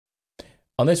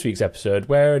On this week's episode,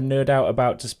 we're no doubt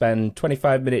about to spend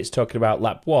 25 minutes talking about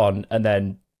lap 1 and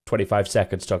then 25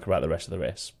 seconds talking about the rest of the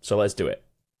race. So let's do it.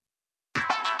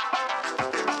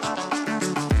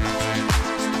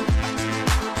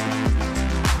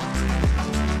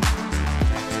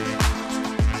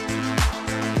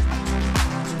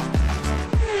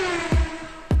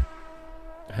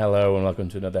 Hello and welcome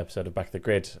to another episode of Back of the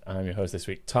Grid. I'm your host this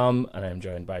week, Tom, and I'm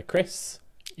joined by Chris.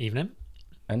 Evening.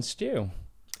 And Stu.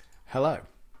 Hello.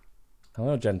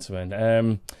 Hello,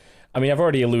 gentlemen. I mean, I've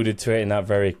already alluded to it in that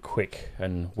very quick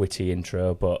and witty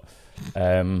intro, but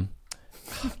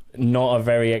not a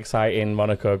very exciting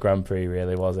Monaco Grand Prix,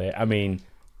 really, was it? I mean,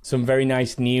 some very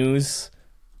nice news,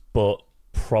 but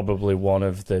probably one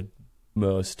of the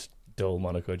most dull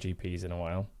Monaco GPs in a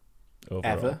while. Overall.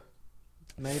 Ever?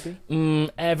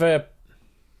 Maybe? Ever.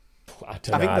 I don't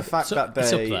know. I think the fact that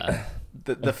it's up they there.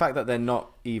 the fact that they're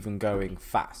not even going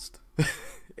fast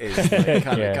is like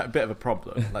kind of a bit of a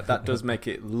problem. Like that does make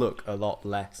it look a lot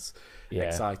less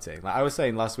exciting. Like I was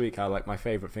saying last week, how like my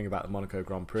favourite thing about the Monaco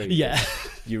Grand Prix,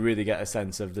 you really get a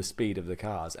sense of the speed of the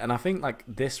cars. And I think like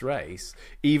this race,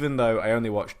 even though I only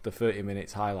watched the 30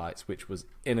 minutes highlights, which was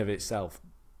in of itself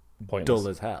Pointless. dull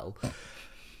as hell,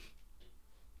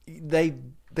 they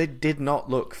did not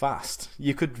look fast.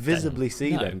 You could visibly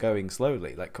see them going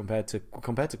slowly, like compared to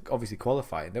obviously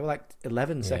qualifying. They were like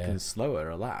 11 seconds slower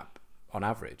a lap on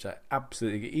average. Like,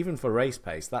 absolutely, even for race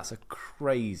pace, that's a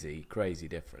crazy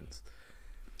difference.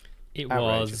 It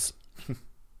Outrageous.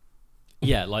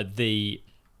 was, like the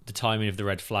timing of the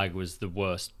red flag was the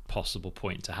worst possible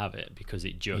point to have it, because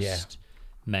it just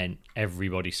meant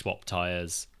everybody swapped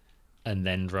tyres and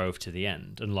then drove to the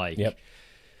end. And like,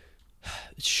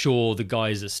 sure, the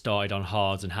guys that started on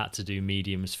hards and had to do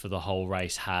mediums for the whole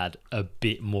race had a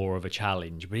bit more of a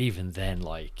challenge, but even then,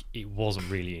 like, it wasn't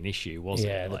really an issue, was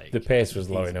it? Like, the pace was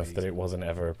low enough that it wasn't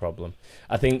ever a problem.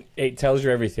 I think it tells you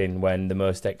everything when the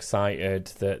most excited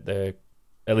that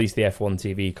at least the F1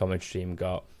 TV commentary team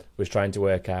got was trying to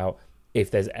work out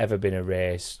if there's ever been a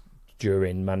race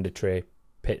during mandatory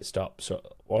pit stops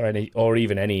or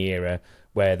even any era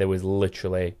where there was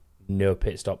literally no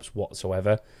pit stops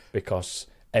whatsoever, because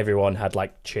everyone had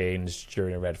like changed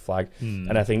during a red flag.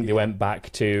 And I think they went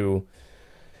back to,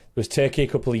 it was Turkey a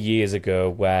couple of years ago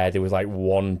where there was like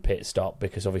one pit stop,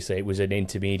 because obviously it was an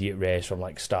intermediate race from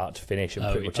like start to finish and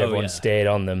pretty much everyone stayed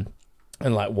on them,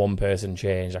 and like one person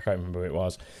changed. I can't remember who it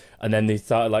was. And then they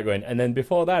started like going, and then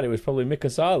before that it was probably Mika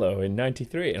Salo in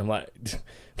 '93, and I'm like,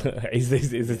 is this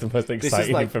the most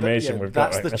exciting information we've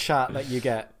got? That's the chat that you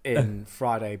get in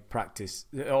Friday practice,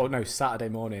 or no, Saturday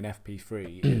morning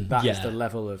FP3. That is the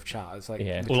level of chat. It's like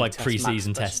or like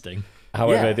pre-season testing.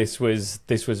 However, this was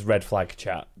red flag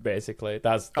chat basically.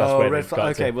 That's where red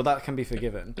flag. Okay, well that can be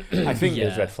forgiven. I think it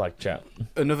was red flag chat.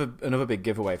 Another big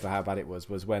giveaway for how bad it was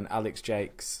when Alex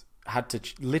Jakes had to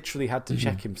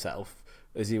check himself.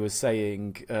 As he was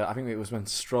saying, I think it was when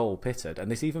Stroll pitted, and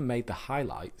this even made the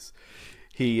highlights.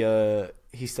 He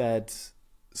said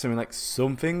something like,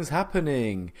 "Something's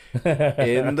happening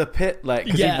in the pit," like,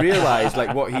 because he realised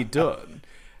like what he'd done,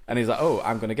 and he's like, "Oh,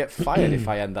 I'm going to get fired if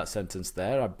I end that sentence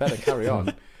there. I better carry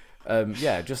on."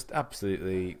 Just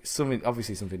absolutely something.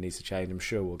 Obviously, something needs to change. I'm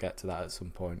sure we'll get to that at some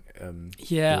point.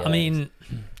 I mean,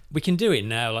 we can do it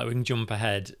now. Like, we can jump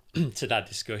ahead to that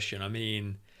discussion. I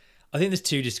mean, I think there's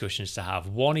two discussions to have.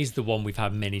 One is the one we've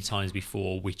had many times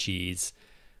before, which is,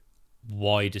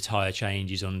 why do tyre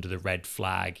changes under the red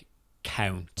flag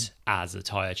count as a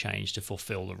tyre change to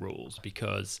fulfill the rules?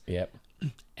 Because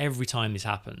every time this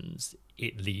happens,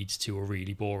 it leads to a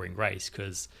really boring race.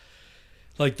 Because,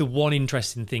 like, the one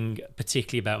interesting thing,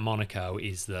 particularly about Monaco,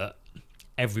 is that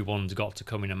everyone's got to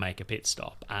come in and make a pit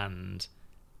stop, and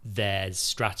there's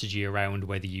strategy around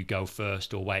whether you go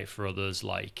first or wait for others.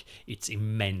 Like, it's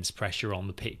immense pressure on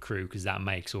the pit crew, because that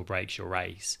makes or breaks your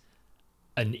race.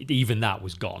 And even that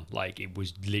was gone. Like, it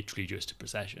was literally just a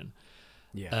procession.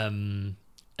 And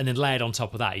then layered on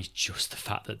top of that is just the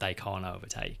fact that they can't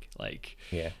overtake. Like,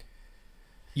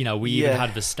 you know, we even had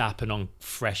Verstappen on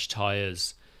fresh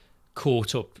tyres,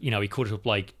 caught up, he caught up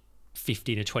like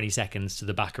 15 or 20 seconds to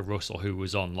the back of Russell, who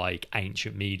was on like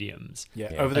ancient mediums.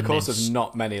 Over the course of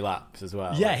not many laps as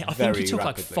well. I think he took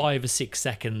like 5 or 6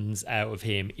 seseconds out of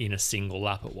him in a single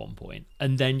lap at one point,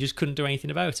 and then just couldn't do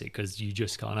anything about it because you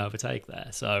just can't overtake there.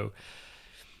 So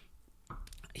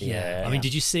I mean,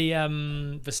 did you see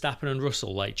Verstappen and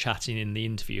Russell like chatting in the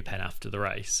interview pen after the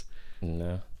race?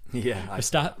 No. Yeah,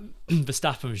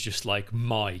 Verstappen was just like,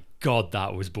 my God,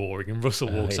 that was boring. And Russell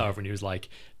walks over and he was like,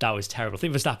 that was terrible. I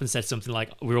think Verstappen said something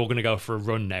like, we're all going to go for a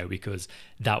run now because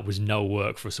that was no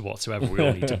work for us whatsoever. We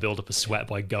all need to build up a sweat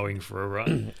by going for a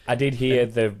run. I did hear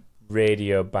the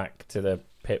radio back to the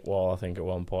pit wall, I think, at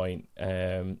one point,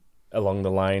 along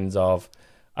the lines of,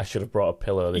 I should have brought a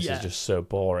pillow. This is just so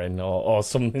boring, or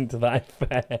something to that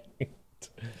effect.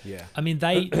 Yeah. I mean,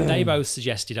 they both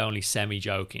suggested only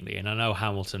semi-jokingly, and I know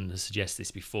Hamilton has suggested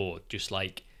this before, just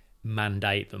like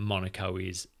mandate that Monaco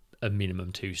is a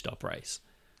minimum 2-stop race.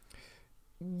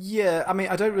 Yeah, I mean,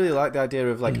 I don't really like the idea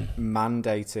of like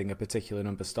mandating a particular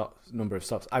number of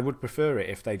stops. I would prefer it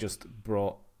if they just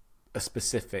brought a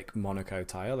specific Monaco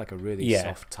tyre, like a really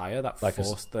soft tyre that like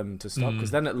forced them to stop,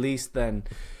 because then at least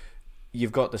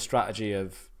you've got the strategy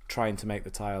of trying to make the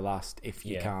tyre last if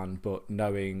you can, but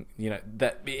knowing,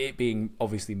 that it being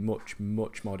obviously much,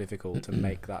 much more difficult to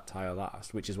make that tyre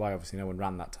last, which is why obviously no one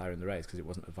ran that tyre in the race, because it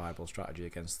wasn't a viable strategy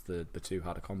against the two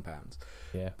harder compounds.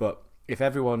 Yeah. But if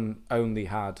everyone only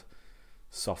had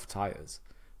soft tyres,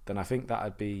 then I think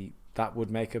that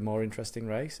would make a more interesting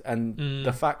race. And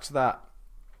the fact that,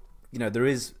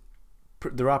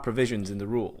 there are provisions in the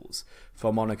rules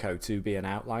for Monaco to be an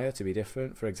outlier, to be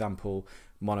different. For example,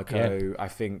 Monaco, I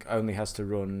think, only has to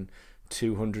run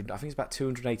 200. I think it's about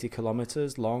 280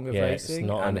 kilometers long of racing,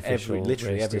 and every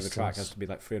other track has to be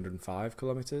like 305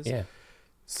 kilometers. Yeah.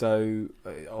 So,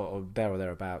 or there or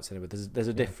thereabouts. Anyway, there's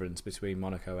a difference between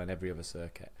Monaco and every other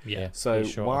circuit. Yeah. So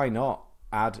why not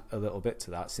add a little bit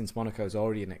to that? Since Monaco's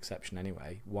already an exception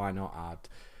anyway, why not add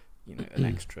an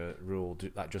extra rule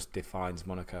that just defines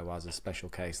Monaco as a special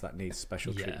case that needs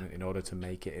special treatment in order to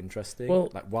make it interesting? Well,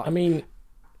 like what? I mean,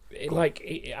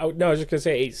 I was just gonna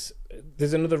say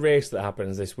there's another race that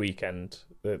happens this weekend,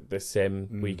 the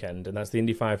same weekend, and that's the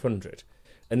Indy 500.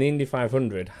 And the Indy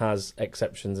 500 has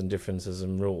exceptions and differences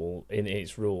in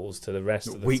its rules to the rest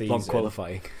of the season. Week-long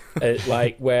qualifying,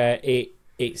 where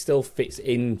it still fits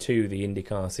into the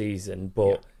IndyCar season,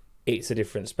 but it's a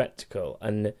different spectacle.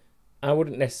 And I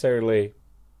wouldn't necessarily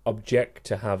object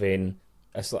to having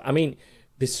I mean,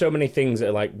 there's so many things that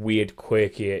are like weird,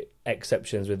 quirky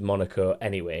exceptions with Monaco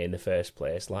anyway in the first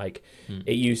place. Like,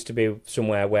 it used to be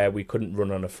somewhere where we couldn't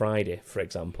run on a Friday, for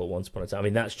example, once upon a time. I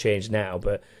mean, that's changed now,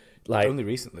 but like only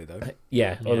recently though.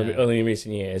 Only in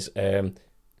recent years. They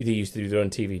used to do their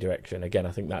own TV direction. Again,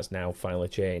 I think that's now finally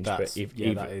changed. But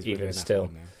even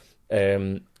still,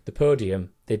 the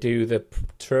podium, they do the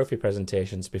trophy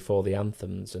presentations before the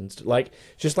anthems, and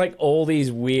just all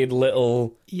these weird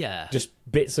little just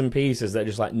bits and pieces that are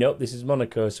just like, nope, this is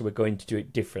Monaco, so we're going to do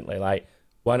it differently. Like,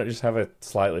 why not just have a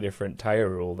slightly different tyre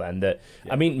rule then?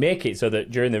 I mean, make it so that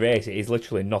during the race it is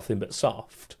literally nothing but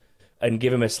soft, and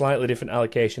give them a slightly different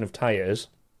allocation of tyres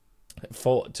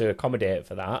to accommodate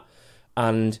for that.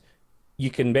 And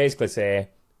you can basically say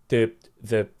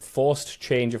the forced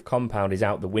change of compound is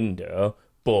out the window,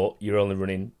 but you're only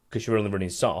running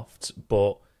softs,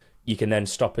 but you can then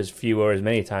stop as few or as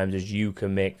many times as you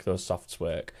can make those softs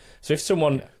work. So if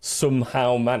someone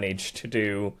somehow managed to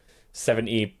do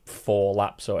 74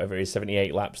 laps or whatever it is,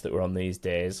 78 laps that were on these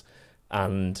days,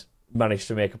 and managed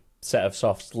to make a set of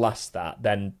softs last that,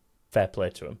 then fair play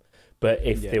to them. But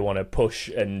if they want to push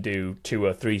and do 2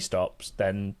 or 3 stops,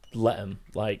 then let them.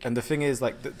 And the thing is,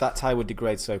 that tyre would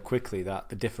degrade so quickly that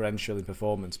the differential in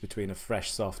performance between a fresh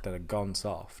soft and a gone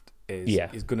soft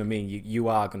is going to mean you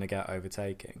are going to get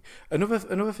overtaking.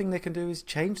 Another thing they can do is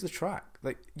change the track.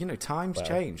 Times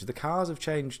change. The cars have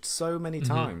changed so many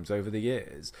times over the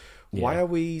years. Yeah. Why are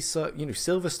we so?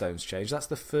 Silverstone's changed. That's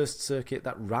the first circuit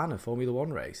that ran a Formula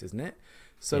One race, isn't it?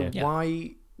 So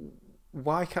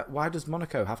why does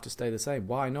Monaco have to stay the same?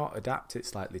 Why not adapt it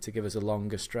slightly to give us a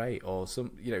longer straight, or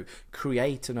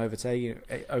create an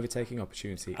overtaking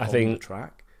opportunity on the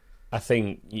track? I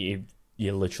think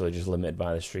you're literally just limited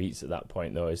by the streets at that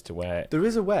point, though, as to where there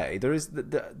is a way. There's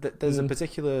a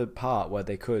particular part where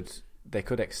they could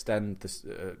extend this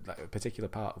a particular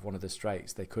part of one of the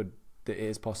straights. It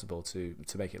is possible to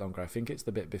make it longer. I think it's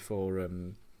the bit before.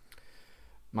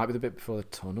 Might be the bit before the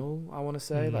tunnel, I want to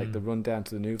say, like the run down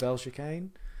to the Nouvelle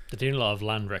chicane. They're doing a lot of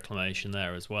land reclamation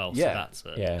there as well, so that's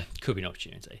could be an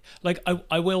opportunity.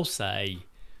 I will say,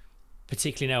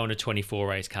 particularly now on a 24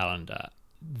 race calendar,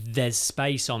 there's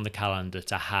space on the calendar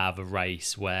to have a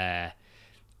race where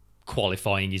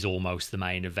qualifying is almost the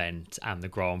main event and the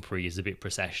Grand Prix is a bit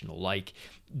processional.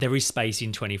 There is space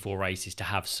in 24 races to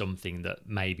have something that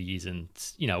maybe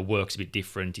isn't, works a bit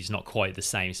different. It's not quite the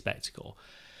same spectacle.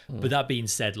 But that being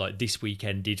said, this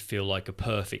weekend did feel like a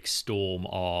perfect storm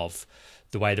of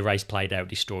the way the race played out,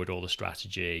 destroyed all the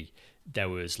strategy. There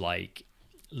was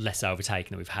less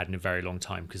overtaking that we've had in a very long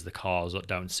time because the cars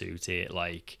don't suit it.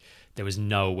 Like, there was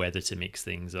no weather to mix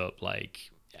things up.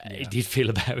 Like, it did feel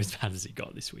about as bad as it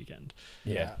got this weekend.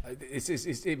 Yeah.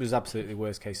 It was absolutely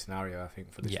worst case scenario, I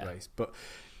think, for this race. But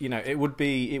you know, it would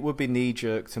be knee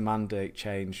jerk to mandate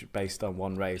change based on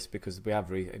one race, because we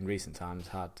have in recent times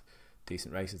had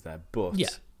decent races there, but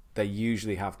they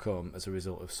usually have come as a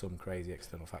result of some crazy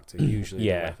external factor. Usually,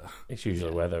 the weather. It's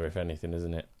usually weather, if anything,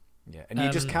 isn't it? Yeah, and you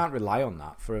just can't rely on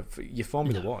that for your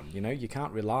Formula One. You know, you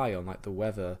can't rely on like the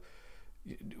weather.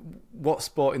 What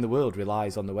sport in the world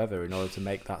relies on the weather in order to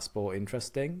make that sport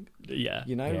interesting? Yeah,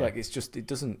 you know, like, it's just it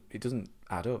doesn't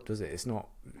add up, does it? It's not.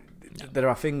 No. There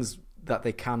are things that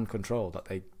they can control that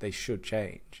they should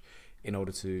change in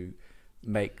order to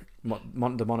make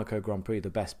the Monaco Grand Prix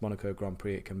the best Monaco Grand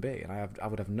Prix it can be, and I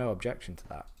would have no objection to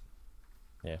that.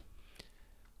 Yeah.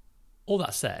 All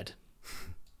that said,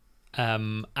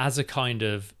 as a kind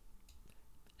of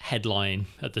headline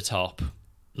at the top,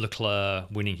 Leclerc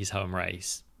winning his home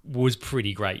race was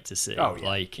pretty great to see. Oh, yeah.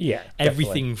 Like, definitely.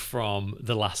 everything from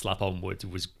the last lap onwards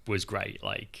was great.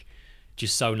 Like,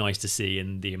 just so nice to see,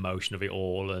 and the emotion of it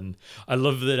all. And I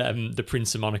love that the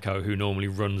Prince of Monaco, who normally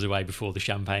runs away before the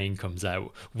champagne comes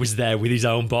out, was there with his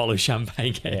own bottle of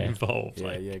champagne getting involved.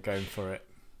 Yeah, going for it.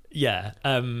 Yeah,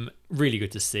 really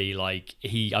good to see. Like,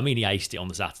 he aced it on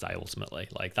the Saturday ultimately.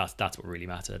 Like, that's what really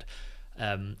mattered.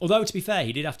 Although, to be fair,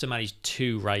 he did have to manage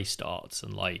 2 race starts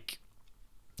and, like,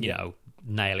 you know,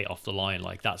 nail it off the line.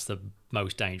 Like, that's the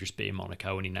most dangerous bit in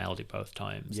Monaco, and he nailed it both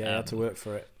times. Yeah, he had to work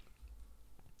for it.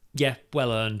 Yeah,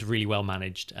 well earned, really well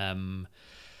managed.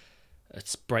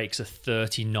 It breaks a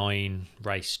 39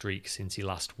 race streak since he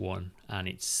last won, and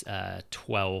it's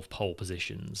 12 pole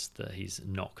positions that he's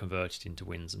not converted into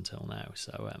wins until now.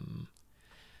 So,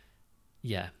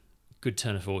 yeah, good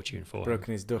turn of fortune for him.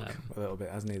 Broken his duck a little bit,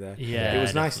 hasn't he, there? Yeah, it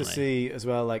was nice to definitely. see as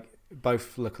well, like,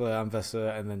 both Leclerc and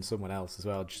Vettel, and then someone else as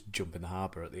well, just jump in the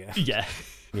harbour at the end. Yeah.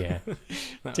 Yeah.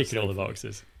 Ticking all the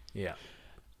boxes. Yeah.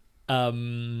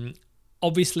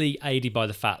 Obviously aided by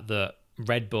the fact that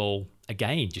Red Bull,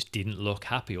 again, just didn't look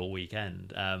happy all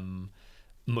weekend.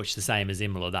 Much the same as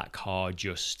Imola, that car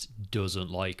just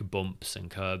doesn't like bumps and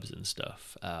curbs and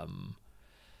stuff. And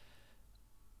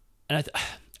I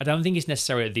don't think it's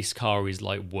necessarily that this car is,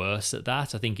 like, worse at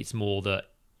that. I think it's more that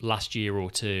last year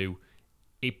or two,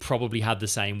 it probably had the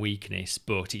same weakness,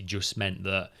 but it just meant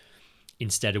that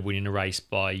instead of winning a race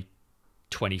by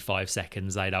 25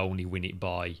 seconds, they'd only win it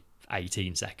by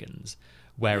 18 seconds.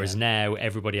 Whereas now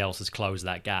everybody else has closed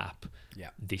that gap. Yeah.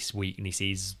 This weakness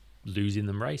is losing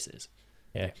them races.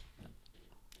 Yeah.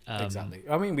 Exactly.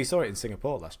 I mean, we saw it in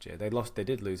Singapore last year. They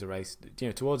did lose a race. You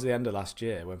know, towards the end of last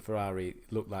year, when Ferrari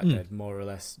looked like they'd more or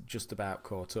less just about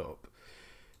caught up.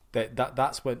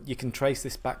 That's when you can trace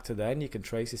this back to then. You can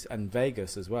trace this, and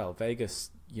Vegas as well. Vegas,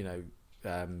 you know,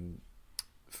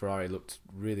 Ferrari looked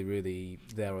really, really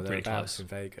there or thereabouts in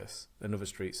Vegas. Another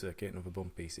street circuit, another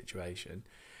bumpy situation.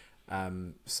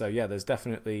 So yeah, there's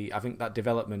definitely, I think that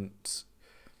development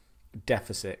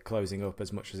deficit closing up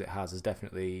as much as it has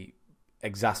definitely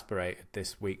exasperated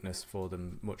this weakness for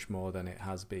them much more than it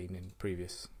has been in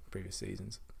previous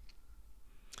seasons.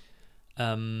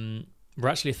 We're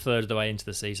actually a third of the way into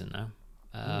the season now.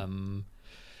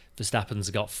 Verstappen's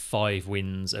got 5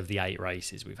 wins of the 8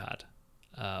 races we've had.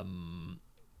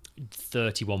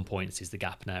 31 points is the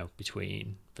gap now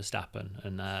between Verstappen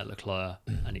and Leclerc,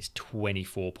 and it's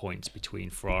 24 points between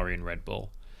Ferrari and Red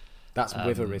Bull. That's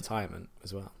with a retirement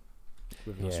as well.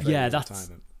 Which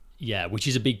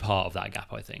is a big part of that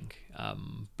gap, I think.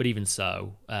 But even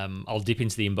so, I'll dip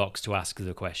into the inbox to ask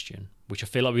the question, which I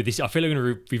feel like I'm going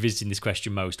to be revisiting this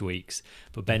question most weeks.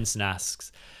 But Benson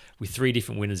asks, with 3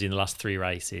 different winners in the last 3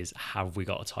 races, have we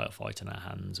got a title fight in our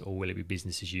hands, or will it be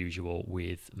business as usual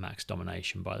with max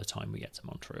domination by the time we get to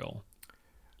Montreal?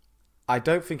 I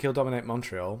don't think he'll dominate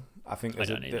Montreal. I think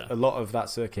there's a lot of that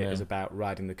circuit is about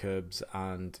riding the curbs,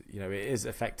 and you know, it is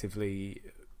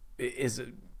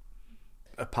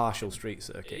a partial street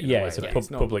circuit. Yeah, it's a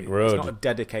public road. It's not a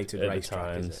dedicated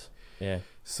racetrack, is it? Yeah.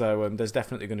 So there's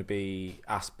definitely going to be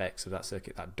aspects of that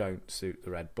circuit that don't suit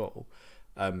the Red Bull.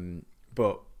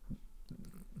 But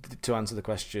to answer the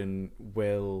question,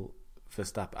 will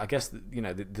Verstappen? I guess you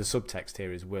know the subtext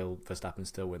here is, will Verstappen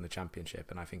still win the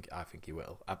championship? And I think he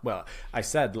will. I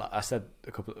said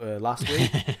a couple last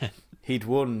week he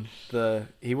won at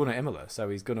Imola, so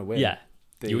he's going to win. Yeah,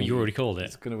 you already called it.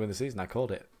 He's going to win the season. I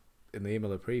called it in the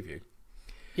Imola preview.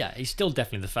 Yeah, he's still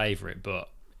definitely the favourite, but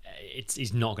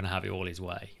he's not going to have it all his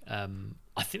way.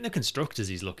 I think the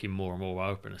constructors is looking more and more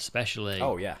open, especially.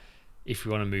 Oh yeah. If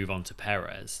we want to move on to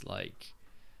Perez, like,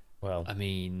 well, I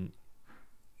mean,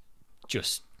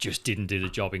 just didn't do the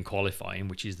job in qualifying,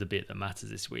 which is the bit that matters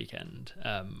this weekend.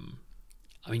 I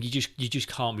mean, you just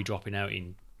can't be dropping out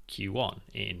in Q1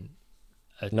 in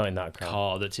not in that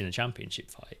car that's in a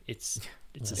championship fight. It's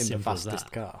as in simple the fastest as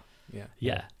that. car.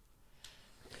 Yeah.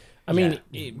 I mean,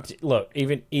 look,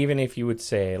 even if you would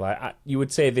say you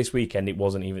would say this weekend it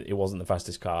wasn't the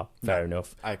fastest car. Fair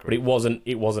enough. I agree. But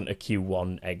it wasn't a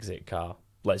Q1 exit car.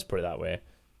 Let's put it that way.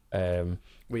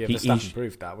 Verstappen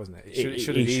proved that, wasn't it? It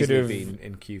should have easily been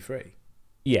in Q3.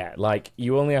 Yeah, like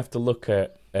you only have to look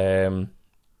at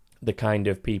the kind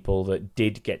of people that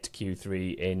did get to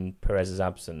Q3 in Perez's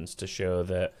absence to show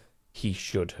that he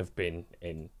should have been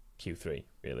in Q3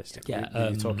 realistically. Yeah,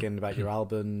 you're talking about your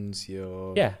Albons,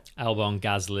 your Albon,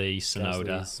 Gasly,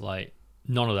 Tsunoda. Gasly's. Like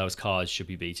none of those cars should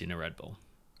be beating a Red Bull.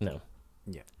 No,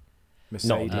 Mercedes.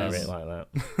 not merit like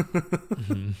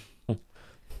that.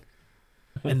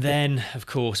 And then, of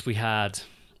course, we had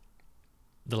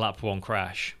the lap 1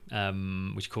 crash,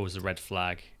 which caused a red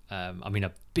flag. I mean,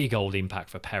 a big old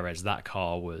impact for Perez. That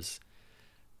car was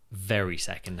very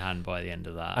second-hand by the end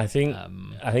of that. I think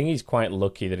he's quite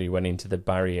lucky that he went into the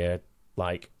barrier.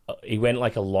 Like he went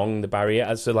along the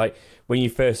barrier. So like when you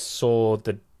first saw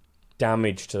the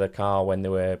damage to the car when they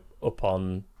were up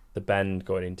on the bend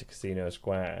going into Casino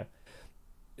Square,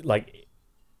 like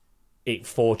it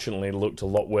fortunately looked a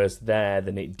lot worse there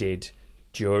than it did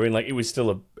during. Like it was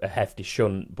still a hefty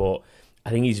shunt, but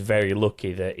I think he's very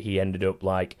lucky that he ended up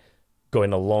like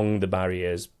going along the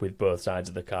barriers with both sides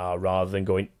of the car rather than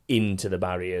going into the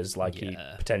barriers like he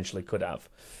potentially could have.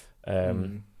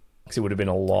 Because it would have been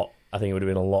a lot. I think it would have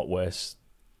been a lot worse.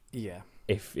 Yeah.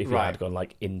 If he had gone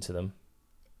like into them.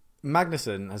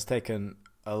 Magnussen has taken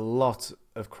a lot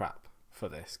of crap for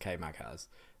this. K-Mag has,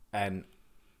 and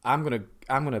I'm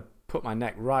gonna put my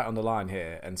neck right on the line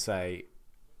here and say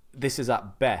this is at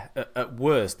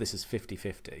worst this is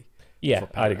 50-50. Yeah,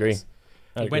 I'd agree.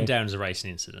 It went down as a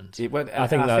racing incident. I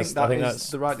think that's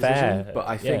the right fair. decision. But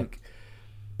I think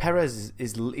Perez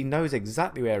he knows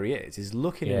exactly where he is. He's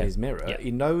looking in his mirror. Yeah.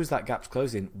 He knows that gap's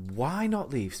closing. Why not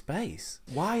leave space?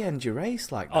 Why end your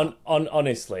race like that?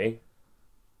 Honestly,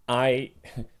 I'm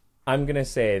gonna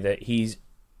say that he's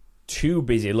too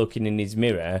busy looking in his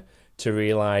mirror to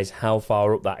realise how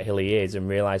far up that hill he is and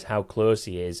realise how close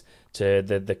he is to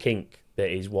the kink that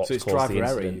is what's so it's caused the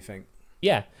driver incident. error, you think?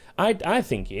 Yeah, I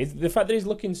think he is. The fact that he's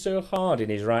looking so hard in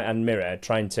his right-hand mirror,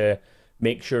 trying to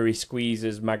make sure he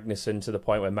squeezes Magnussen to the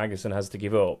point where Magnussen has to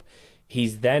give up,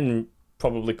 he's then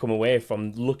probably come away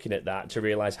from looking at that to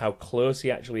realise how close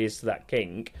he actually is to that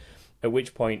kink, at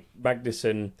which point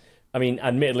Magnussen... I mean,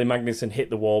 admittedly, Magnussen hit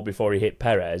the wall before he hit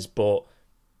Perez, but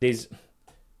there's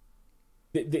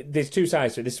two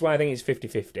sides to it. This is why I think it's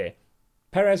 50-50.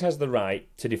 Perez has the right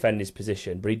to defend his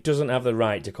position, but he doesn't have the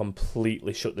right to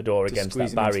completely shut the door against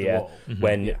that barrier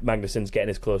when Magnussen's getting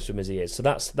as close to him as he is. So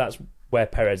that's where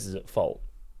Perez is at fault.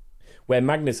 Where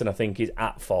Magnussen, I think, is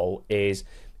at fault is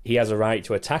he has a right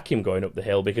to attack him going up the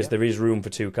hill because there is room for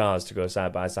two cars to go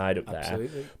side by side up there.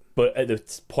 Absolutely. But at the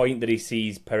point that he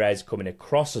sees Perez coming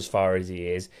across as far as he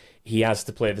is, he has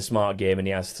to play the smart game and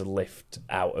he has to lift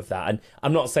out of that. And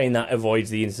I'm not saying that avoids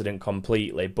the incident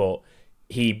completely, but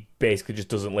he basically just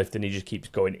doesn't lift and he just keeps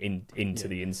going into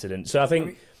the incident. So I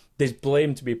think there's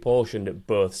blame to be portioned at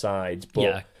both sides,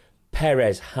 but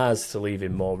Perez has to leave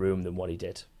him more room than what he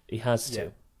did. He has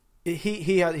to.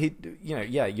 He you're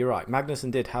right.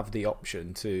 Magnussen did have the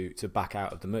option to back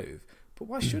out of the move, but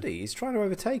why should he? He's trying to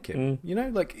overtake him. You know,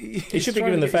 like he should be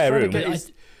given the fair room.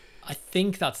 I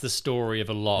think that's the story of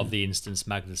a lot of the instance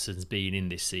Magnussen's been in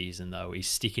this season, though. He's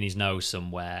sticking his nose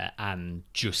somewhere and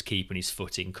just keeping his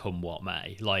footing come what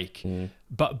may.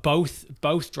 But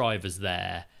both drivers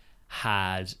there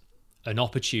had an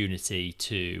opportunity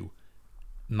to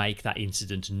make that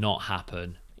incident not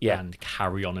happen and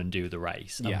carry on and do the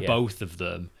race. And both of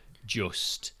them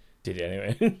just... Did it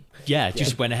anyway.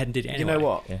 Just went ahead and did it anyway. You know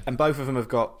what? And both of them have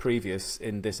got previous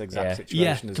in this exact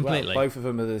situation as completely. well. Both of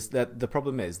them are the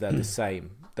problem is they're the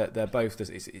same. They're both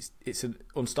it's an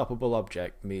unstoppable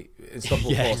object.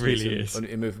 Unstoppable force really is an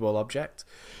immovable object.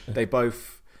 They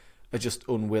both are just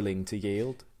unwilling to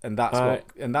yield, and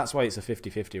that's why it's a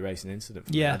 50-50 racing incident.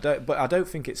 For me. I don't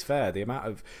think it's fair. The amount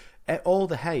of all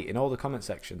the hate in all the comment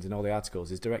sections in all the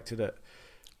articles is directed at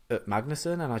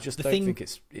Magnussen, and I just don't think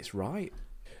it's right.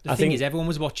 The thing is, everyone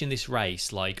was watching this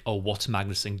race like, oh, what's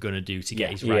Magnussen going to do to get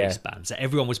his race ban? So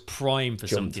everyone was primed for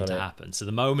something to happen. So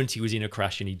the moment he was in a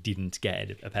crash and he didn't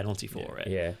get a penalty for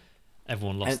it,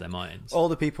 Everyone lost their minds. All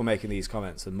the people making these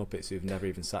comments are Muppets who've never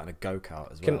even sat in a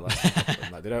go-kart as well.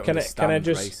 Like, they don't understand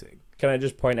racing. Can I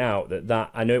just point out that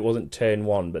I know it wasn't turn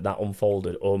one, but that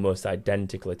unfolded almost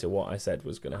identically to what I said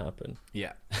was going to happen.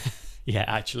 Yeah. Yeah,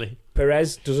 actually.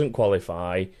 Perez doesn't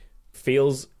qualify,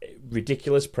 feels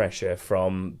ridiculous pressure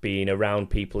from being around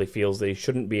people he feels they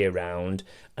shouldn't be around,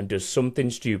 and does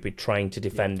something stupid trying to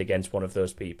defend against one of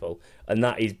those people. And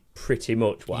that is pretty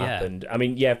much what happened. I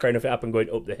mean, yeah, fair enough, it happened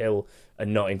going up the hill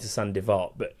and not into Saint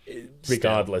Devot, but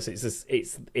regardless,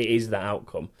 it is the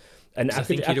outcome. And I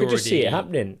could just see it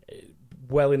happening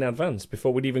well in advance.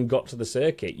 Before we'd even got to the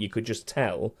circuit, you could just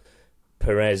tell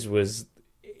Perez was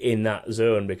in that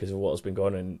zone because of what's been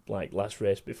going on like last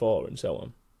race before and so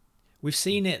on. We've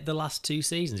seen it the last 2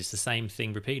 seasons. It's the same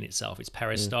thing repeating itself. It's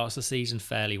Perez starts the season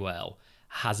fairly well,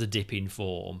 has a dip in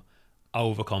form,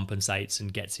 overcompensates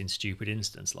and gets in stupid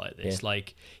incidents like this.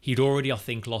 Like, he'd already, I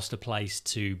think, lost a place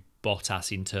to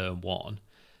Bottas in turn 1.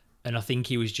 And I think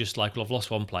he was just like, well, I've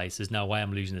lost one place. There's no way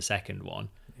I'm losing the second one.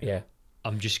 Yeah.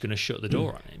 I'm just going to shut the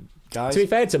door on him. Guys, to be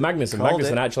fair to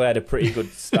Magnussen actually had a pretty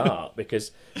good start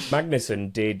because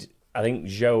Magnussen did, I think,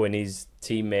 Zhou and his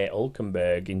teammate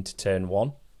Hülkenberg into turn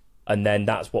 1. And then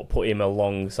that's what put him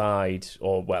alongside,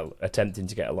 or, well, attempting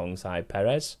to get alongside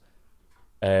Perez.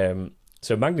 So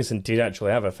Magnussen did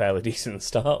actually have a fairly decent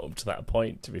start up to that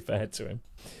point, to be fair to him.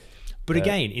 But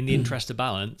again, in the interest of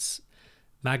balance,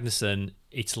 Magnussen,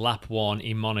 it's lap 1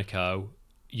 in Monaco.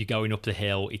 You're going up the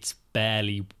hill. It's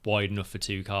barely wide enough for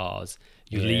 2 cars.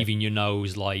 You're leaving your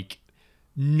nose like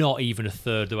not even a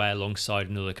third of the way alongside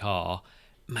another car.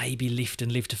 Maybe live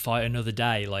to fight another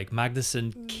day. Like,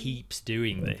 Magnussen keeps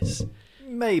doing this.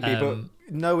 Maybe, but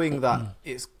knowing that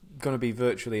it's going to be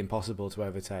virtually impossible to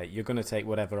overtake, you're going to take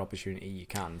whatever opportunity you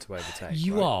can to overtake.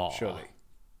 You are. Surely.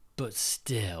 But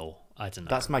still, I don't know.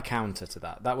 That's my counter to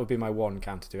that. That would be my one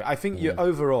counter to it. I think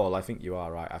overall, I think you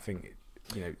are right. I think,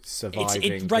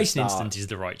 surviving racing instant is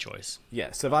the right choice.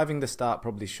 Yeah, surviving the start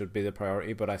probably should be the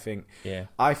priority, but I think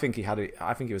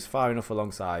he was far enough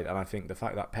alongside, and I think the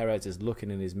fact that Perez is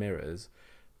looking in his mirrors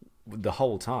the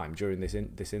whole time during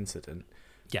this incident,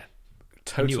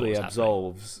 totally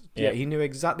absolves. Yeah, he knew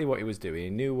exactly what he was doing. He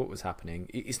knew what was happening.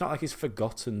 It's not like he's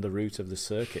forgotten the route of the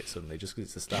circuit suddenly just because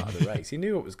it's the start of the race. He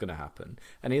knew what was going to happen,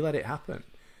 and he let it happen.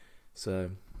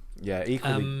 So, yeah,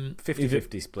 equally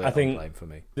 50-50 split. I think blame for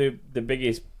me. The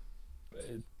biggest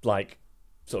sort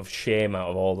of shame out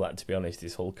of all that, to be honest,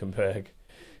 is Hülkenberg.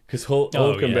 Because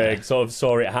Hülkenberg sort of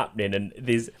saw it happening, and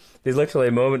there's literally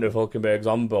a moment of Hülkenberg's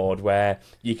on board where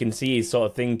you can see he's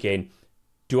sort of thinking,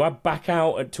 do I back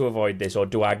out to avoid this, or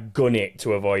do I gun it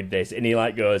to avoid this? And he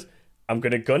goes, I'm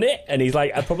going to gun it. And he's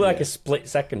probably a split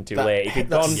second too late. If he'd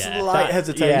gone, slight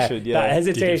hesitation. That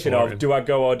hesitation of, do I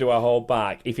go or do I hold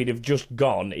back? If he'd have just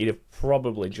gone, he'd have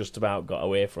probably just about got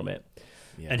away from it.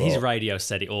 Yeah. And his radio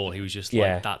said it all. He was just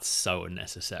like, that's so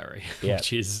unnecessary,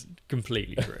 which is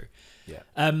completely true.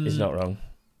 He's not wrong.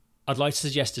 I'd like to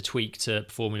suggest a tweak to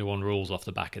Formula One rules off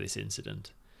the back of this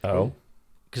incident. Oh.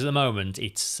 Because at the moment,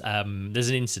 it's there's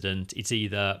an incident. It's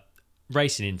either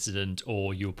racing incident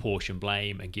or you apportion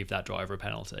blame and give that driver a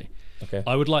penalty. Okay.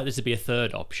 I would like there to be a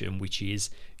third option, which is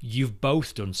you've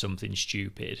both done something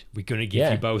stupid. We're going to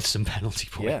give you both some penalty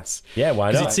points. Yeah, why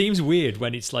not? Because it seems weird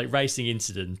when it's like racing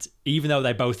incident, even though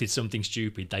they both did something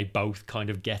stupid, they both kind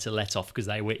of get a let off because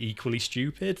they were equally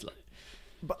stupid.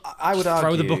 But I would argue,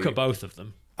 throw the book at both of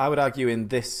them. I would argue in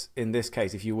this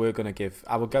case, if you were going to give,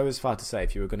 I would go as far to say,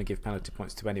 if you were going to give penalty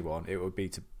points to anyone, it would be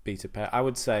to Perez. I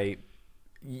would say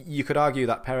you could argue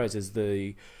that Perez is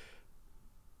the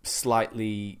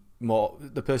slightly more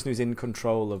the person who's in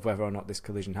control of whether or not this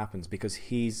collision happens, because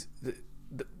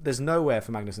there's nowhere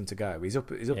for Magnussen to go. He's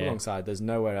up alongside. There's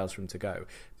nowhere else for him to go.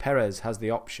 Perez has the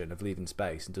option of leaving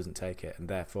space and doesn't take it, and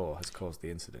therefore has caused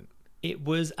the incident. It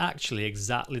was actually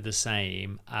exactly the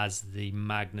same as the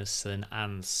Magnussen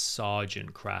and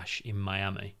Sargent crash in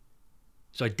Miami.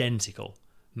 It's identical.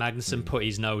 Magnussen put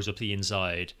his nose up the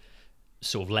inside,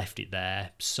 sort of left it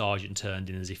there. Sargent turned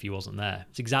in as if he wasn't there.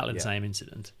 It's exactly the same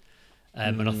incident.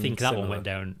 And I think that one went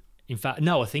down. In fact,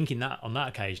 no, I think on that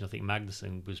occasion, I think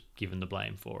Magnussen was given the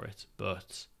blame for it.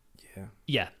 But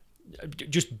yeah,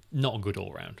 just not a good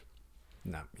all round.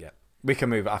 No, yeah. We can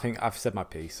move. I think I've said my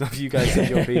piece. Have you guys said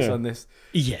your piece on this?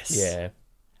 Yes. Yeah.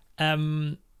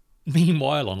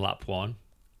 Meanwhile, on lap 1,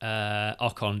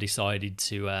 Ocon decided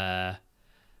to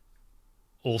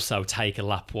also take a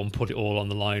lap 1, put it all on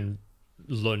the line,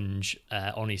 lunge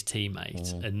on his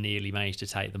teammate, and nearly managed to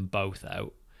take them both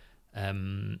out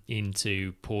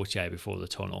into Prix before the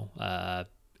tunnel.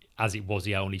 As it was,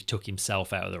 he only took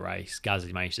himself out of the race.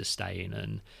 Gasly managed to stay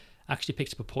in actually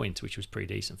picked up a point, which was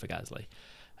pretty decent for Gasly.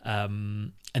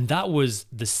 And that was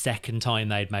the second time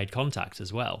they'd made contact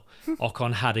as well.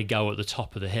 Ocon had a go at the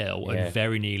top of the hill and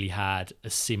very nearly had a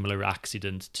similar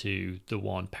accident to the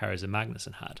one Perez and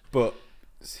Magnussen had. But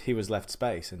he was left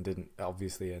space and didn't,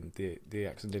 obviously, and the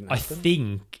accident didn't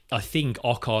happen. I think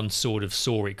Ocon sort of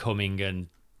saw it coming and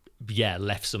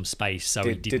left some space so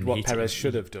he didn't did what hit Perez him.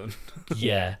 should have done.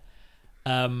 Yeah.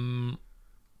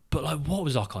 But like, what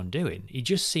was Ocon doing? He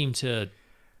just seemed to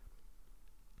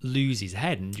lose his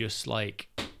head and just like.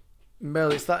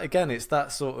 Well, it's that again. It's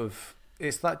that sort of.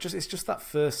 It's just that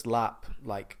first lap,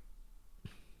 like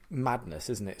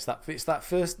madness, isn't it? It's that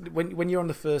first when you're on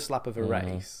the first lap of a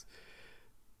race.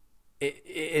 It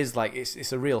is like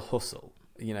it's a real hustle,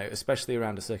 you know, especially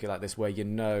around a circuit like this where you're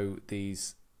not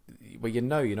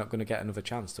going to get another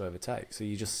chance to overtake. So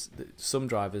some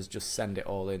drivers just send it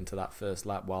all into that first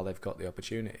lap while they've got the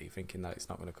opportunity, thinking that it's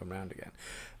not going to come around again.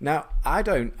 Now,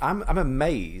 I'm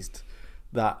amazed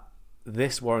that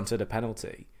this warranted a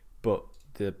penalty, but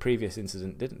the previous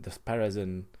incident didn't. The Perez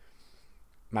and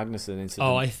Magnussen incident.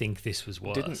 Oh, I think this was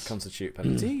worse. Didn't constitute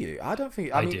penalty. I don't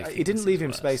think. I mean, he didn't leave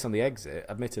him space on the exit,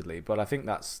 admittedly, but I think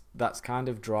that's kind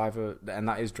of driver, and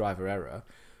that is driver error.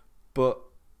 But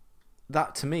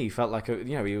that to me felt like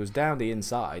he was down the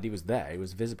inside. He was there. He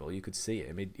was visible. You could see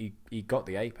him. He got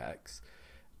the apex,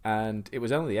 and it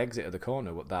was only the exit of the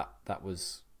corner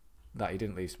that he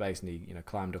didn't leave space and he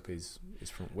climbed up his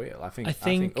front wheel. I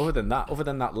think other than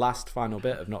that last final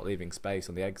bit of not leaving space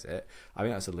on the exit, I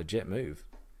think that's a legit move.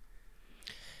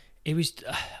 It was,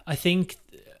 I think,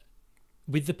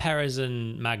 with the Perez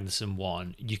and Magnussen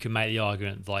one, you can make the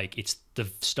argument like it's the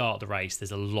start of the race.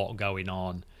 There's a lot going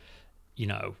on. You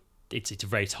know, it's a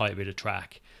very tight bit of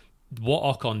track. What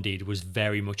Ocon did was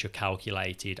very much a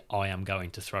calculated, I am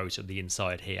going to throw it at the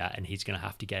inside here and he's going to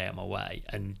have to get out of my way.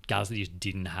 And Gasly just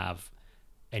didn't have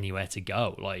anywhere to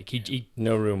go. Like he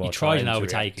no room. He tried an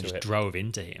overtake and just drove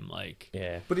into him. Like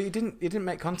but he didn't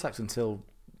make contact until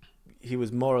he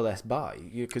was more or less by,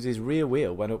 because his rear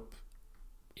wheel went up.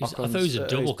 I thought it was a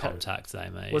double contact they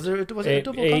made. Was it a double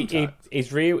contact?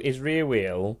 His rear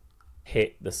wheel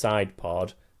hit the side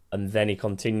pod, and then he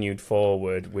continued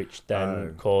forward, which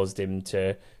then caused him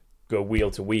to go wheel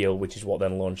to wheel, which is what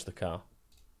then launched the car.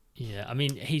 Yeah, I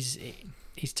mean, he's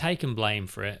taken blame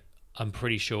for it. I'm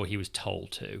pretty sure he was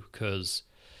told to, because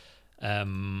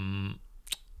Bruno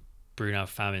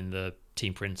Famin, the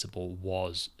team principal,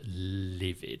 was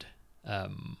livid.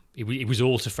 It was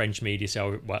all to French media,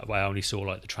 so I only saw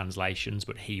like the translations,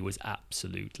 but he was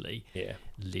absolutely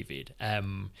livid.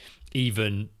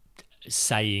 Even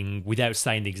saying, without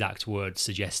saying the exact words,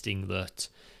 suggesting that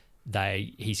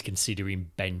he's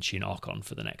considering benching Ocon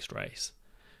for the next race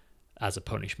as a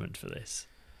punishment for this.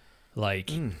 Like,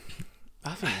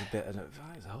 I think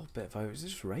it's a whole bit of it's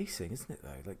just racing, isn't it? Though,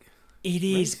 like it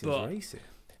is, but racing.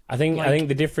 I think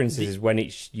the difference is when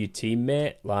it's your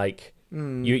teammate, like.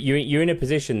 You're in a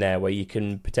position there where you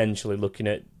can potentially, looking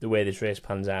at the way this race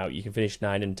pans out, you can finish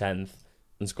 9th and 10th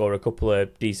and score a couple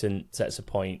of decent sets of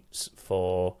points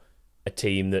for a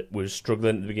team that was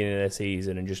struggling at the beginning of the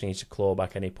season and just needs to claw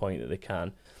back any point that they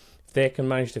can. If they can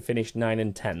manage to finish 9th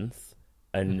and 10th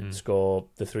and score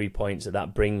the 3 points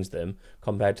that brings them,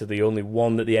 compared to the only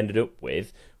one that they ended up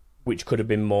with, which could have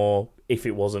been more if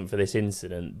it wasn't for this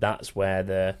incident, that's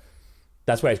where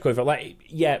it's coming from. Like,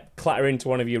 clatter into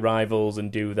one of your rivals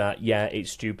and do that. Yeah,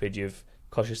 it's stupid. You've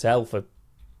cost yourself a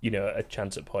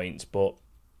chance at points, but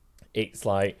it's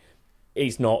like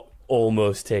it's not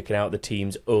almost taken out the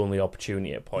team's only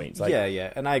opportunity at points. Like,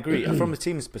 and I agree. From a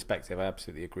team's perspective, I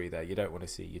absolutely agree there. You don't want to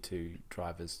see your two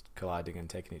drivers colliding and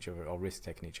taking each other, or risk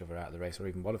taking each other out of the race, or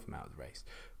even one of them out of the race.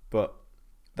 But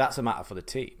that's a matter for the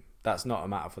team. That's not a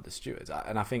matter for the stewards.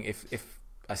 And I think if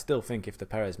the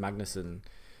Perez Magnussen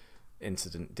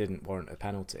incident didn't warrant a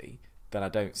penalty, then I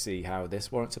don't see how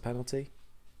this warrants a penalty,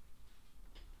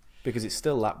 because it's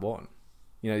still lap one.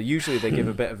 You know, usually they give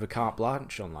a bit of a carte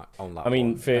blanche on lap. I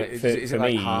mean, one. Is it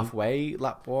like halfway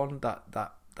lap one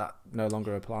that no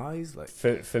longer applies? Like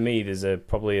for me, there's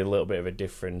probably a little bit of a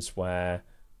difference where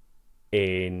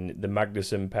in the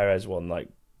Magnussen Perez one, like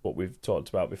what we've talked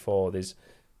about before, there's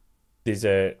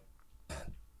a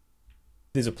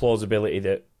plausibility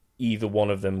that either one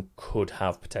of them could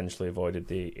have potentially avoided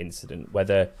the incident.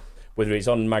 Whether it's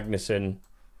on Magnussen,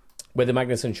 whether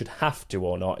Magnussen should have to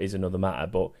or not is another matter,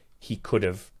 but he could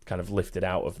have kind of lifted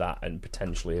out of that and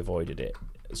potentially avoided it.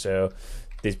 So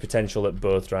there's potential that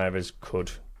both drivers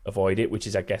could avoid it, which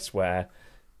is, I guess, where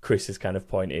Chris's kind of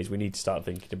point is we need to start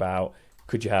thinking about,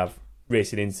 could you have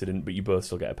racing incident, but you both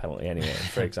still get a penalty anyway,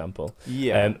 for example.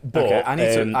 Yeah. But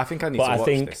okay. I think I need to watch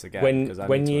this again.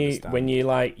 When you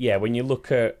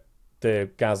look at the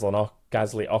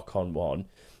Gasly Ocon one,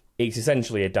 it's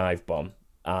essentially a dive bomb,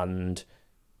 and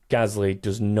Gasly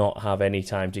does not have any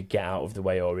time to get out of the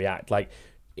way or react. Like,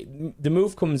 the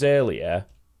move comes earlier,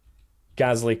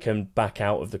 Gasly can back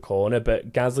out of the corner,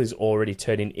 but Gasly's already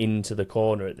turning into the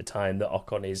corner at the time that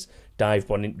Ocon is dive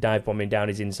bombing down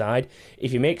his inside.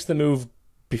 If he makes the move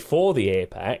before the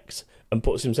apex and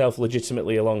puts himself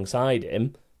legitimately alongside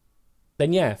him,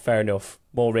 then yeah, fair enough.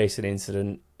 More racing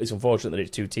incident. It's unfortunate that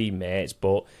it's two teammates,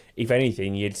 but if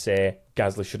anything, you'd say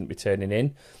Gasly shouldn't be turning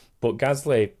in. But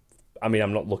Gasly, I mean,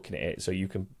 I'm not looking at it, so you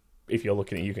can, if you're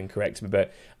looking at it, you can correct me,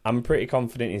 but I'm pretty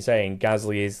confident in saying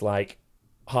Gasly is like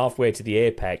halfway to the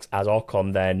apex as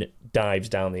Ocon then dives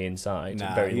down the inside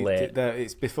very late.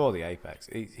 It's before the apex.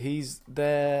 He's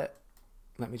there.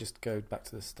 Let me just go back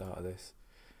to the start of this.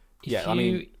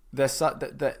 Gasly's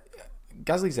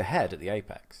ahead at the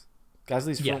apex.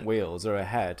 Gasly's front wheels are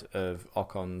ahead of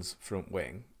Ocon's front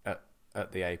wing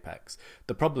at the apex.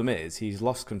 The problem is he's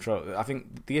lost control. I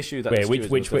think the issue that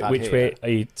which way are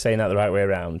you saying that the right way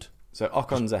around? So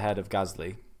Ocon's ahead of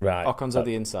Gasly. Right. Ocon's on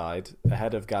the inside,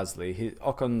 ahead of Gasly.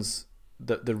 Ocon's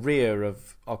the rear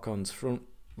of Ocon's front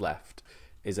left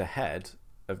is ahead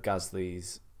of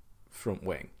Gasly's front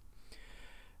wing.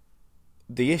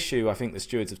 The issue I think the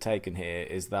stewards have taken here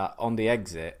is that on the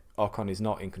exit, Ocon is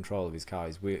not in control of his car.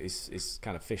 He's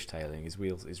kind of fishtailing. His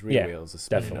rear wheels are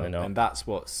spinning up, not. And that's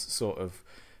what's sort of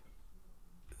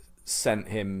sent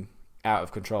him out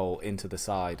of control into the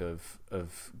side of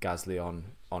Gasly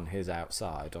on his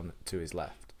outside, to his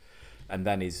left. And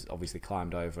then he's obviously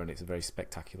climbed over, and it's a very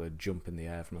spectacular jump in the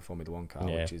air from a Formula One car,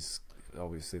 which is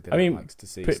obviously likes to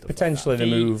see. Potentially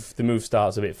like the move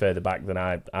starts a bit further back than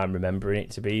I'm remembering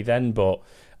it to be then, but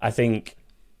I think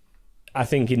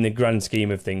in the grand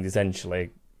scheme of things, essentially,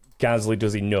 Gasly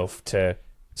does enough to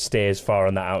stay as far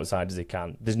on that outside as he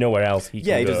can. There's nowhere else he can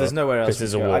go. Yeah, he does. There's nowhere else.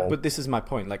 There's a wall. But this is my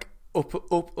point. Like,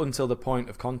 up until the point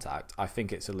of contact, I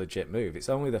think it's a legit move. It's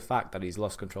only the fact that he's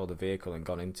lost control of the vehicle and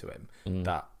gone into him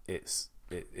that it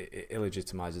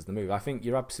illegitimizes the move. I think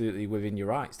you're absolutely within your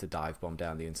rights to dive bomb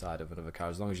down the inside of another car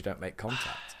as long as you don't make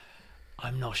contact.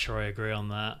 I'm not sure I agree on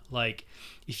that. Like,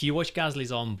 if you watch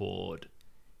Gasly's onboard,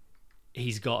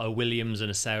 he's got a Williams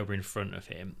and a Sauber in front of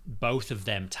him. Both of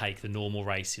them take the normal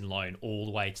racing line all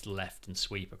the way to the left and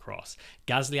sweep across.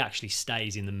 Gasly actually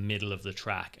stays in the middle of the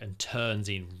track and turns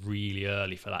in really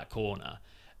early for that corner.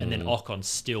 And then Ocon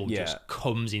still just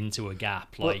comes into a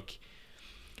gap. Like,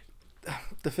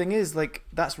 the thing is, like,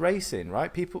 that's racing,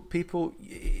 right? People,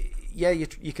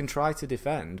 you can try to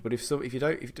defend, but if you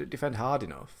don't defend hard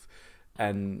enough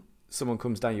and someone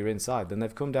comes down your inside, then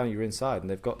they've come down your inside and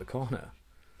they've got the corner.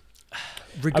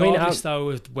 Regardless,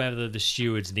 though, of whether the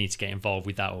stewards need to get involved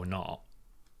with that or not,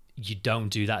 you don't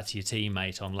do that to your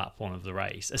teammate on lap one of the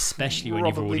race, especially when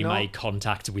you've already made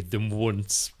contact with them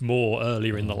once more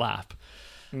earlier in the lap.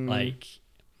 Like,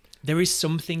 there is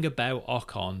something about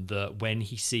Ocon that when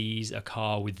he sees a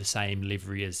car with the same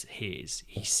livery as his,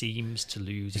 he seems to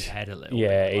lose his head a little bit.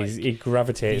 Yeah, like, he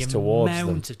gravitates towards them.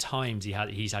 The amount of times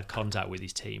he's had contact with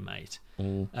his teammate.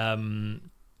 In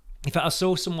fact, I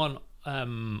saw someone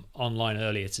online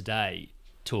earlier today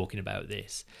talking about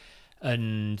this,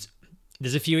 and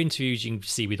there's a few interviews you can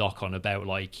see with Ocon about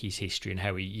like his history and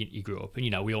how he grew up,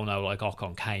 and we all know like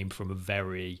Ocon came from a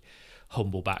very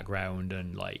humble background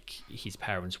and like his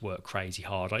parents worked crazy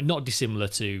hard, like not dissimilar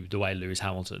to the way Lewis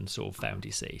Hamilton sort of found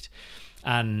his seat.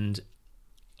 And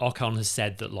Ocon has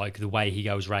said that like the way he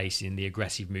goes racing, the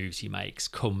aggressive moves he makes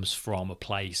comes from a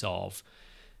place of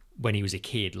when he was a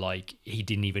kid, like he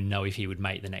didn't even know if he would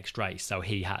make the next race, so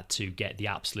he had to get the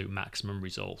absolute maximum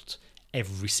result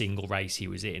every single race he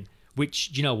was in, which,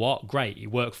 you know what, great, it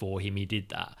worked for him, he did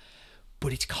that.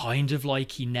 But it's kind of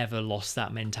like he never lost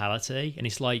that mentality. And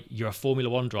it's like, you're a Formula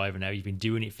One driver now, you've been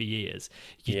doing it for years,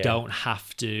 you don't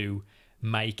have to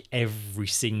make every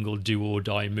single do or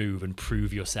die move and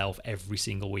prove yourself every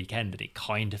single weekend. And it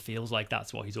kind of feels like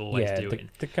that's what he's always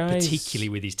doing, the guy's, particularly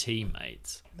with his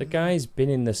teammates. The guy's been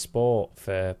in the sport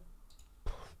for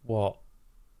what,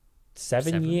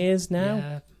 seven years now?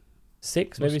 Yeah.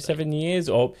 Six, maybe 7 years,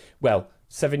 or well,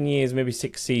 7 years, maybe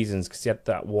 6 seasons, because he had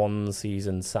that one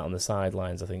season sat on the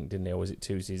sidelines, I think, didn't he? Or was it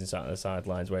 2 seasons sat on the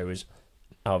sidelines where he was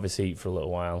out of his seat for a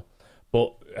little while?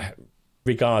 But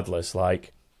regardless,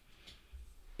 like,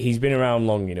 he's been around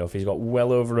long enough. He's got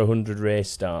well over 100 race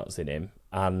starts in him,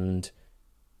 and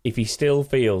if he still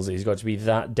feels he's got to be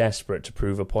that desperate to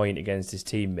prove a point against his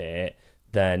teammate,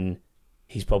 then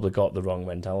he's probably got the wrong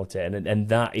mentality, and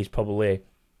that is probably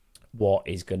what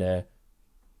is going to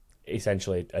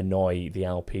essentially annoy the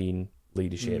Alpine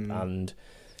leadership. And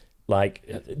like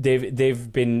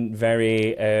they've been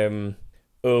very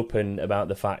open about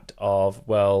the fact of,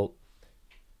 well,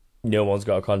 no one's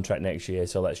got a contract next year,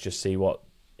 so let's just see what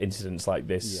incidents like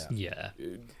this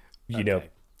you know,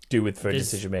 do with for a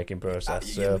decision-making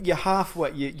process. So. You're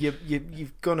halfway.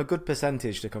 You've gone a good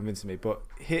percentage to convince me, but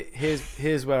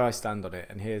here's where I stand on it,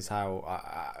 and here's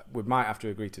how we might have to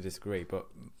agree to disagree. But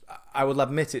I will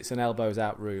admit it's an elbows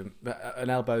out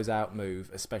move,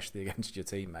 especially against your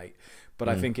teammate. But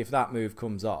I think if that move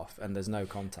comes off and there's no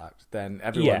contact, then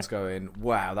everyone's going,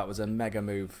 "Wow, that was a mega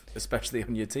move," especially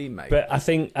on your teammate. But I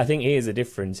think here's the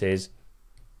difference: is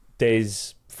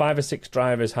there's 5 or 6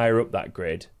 drivers higher up that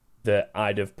grid that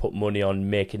I'd have put money on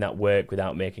making that work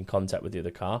without making contact with the other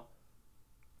car,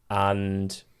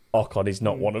 and Ocon is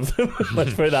not one of them.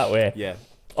 Let's put it that way. Yeah.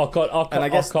 Ocon, and I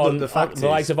guess Ocon, the fact the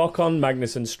likes of Ocon,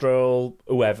 Magnussen, Stroll,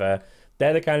 whoever,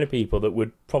 they're the kind of people that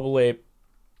would probably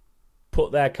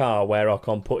put their car where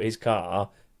Ocon put his car,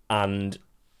 and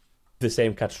the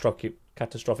same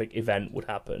catastrophic event would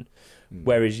happen.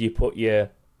 Whereas you put your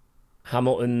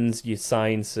Hamiltons, your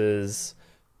Sainz's,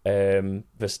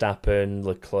 Verstappen,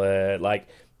 Leclerc, like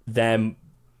them,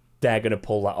 they're going to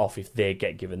pull that off if they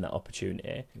get given that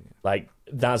opportunity. Like,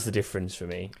 that's the difference for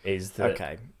me. Is that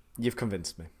okay? You've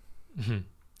convinced me.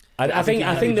 I think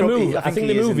the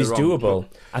move is doable.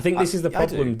 I think this is the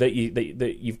problem that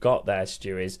you've got there,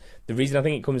 Stu. Is the reason I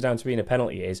think it comes down to being a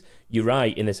penalty is you're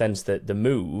right in the sense that the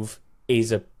move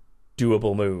is a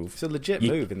doable move. It's a legit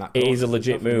move in that corner. It is a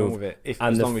legit move,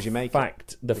 as long as you make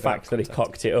it. The fact that he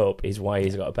cocked it up is why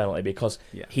he's got a penalty, because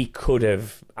he could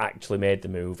have actually made the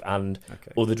move, and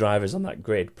other drivers on that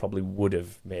grid probably would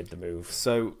have made the move.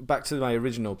 So back to my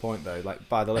original point, though, like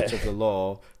by the letter of the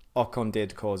law, Ocon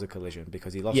did cause a collision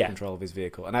because he lost control of his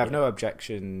vehicle, and I have no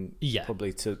objection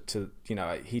probably to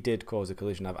he did cause a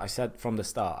collision. I said from the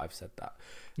start, I've said that.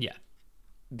 Yeah.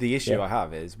 The issue I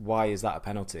have is, why is that a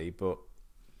penalty? But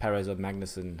Perez and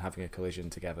Magnussen having a collision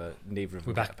together, neither of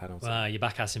them get a penalty. Well, you're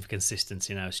back asking for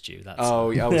consistency now, Stu. That's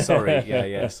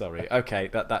sorry. Sorry. Okay,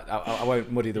 I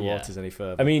won't muddy the waters any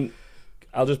further. I mean,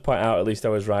 I'll just point out, at least I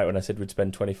was right when I said we'd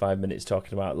spend 25 minutes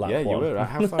talking about lap 1. Yeah, you were right.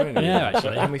 How far in are you?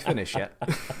 Actually. Can we finish yet?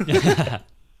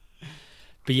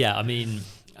 But yeah, I mean,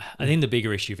 I think the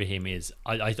bigger issue for him is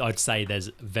I'd say there's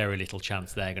very little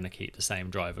chance they're going to keep the same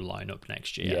driver lineup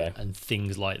next year, and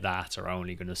things like that are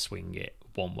only going to swing it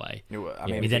one way. I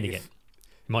mean, then again, it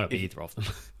might not be either of them.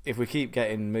 If we keep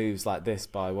getting moves like this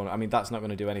by one, I mean, that's not going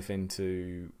to do anything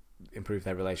to improve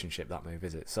their relationship, that move,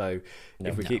 is it? So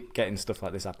if we keep getting stuff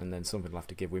like this happen, then something will have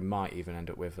to give. We might even end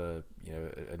up with a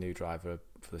new driver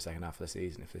for the second half of the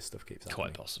season if this stuff keeps happening.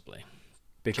 Quite possibly.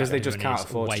 Because they just can't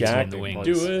afford to the wings.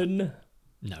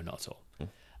 No, not at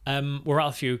all. We're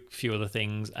out a few other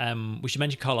things. We should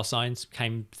mention Carlos Sainz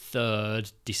came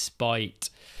third despite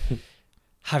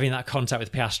having that contact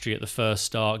with Piastri at the first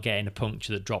start, getting a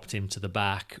puncture that dropped him to the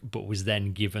back, but was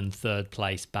then given third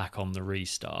place back on the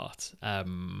restart.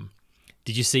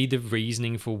 Did you see the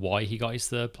reasoning for why he got his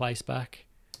third place back?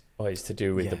 Oh, it's to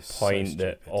do with the point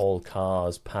that all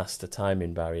cars passed a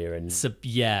timing barrier, and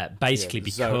basically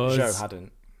because Zhou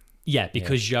hadn't. Yeah,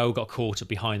 because Zhou got caught up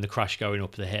behind the crash going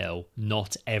up the hill.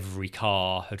 Not every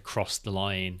car had crossed the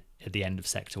line at the end of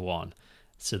Sector 1.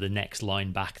 So the next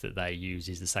line back that they use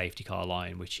is the safety car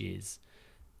line, which is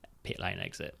pit lane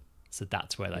exit. So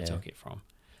that's where they took it from.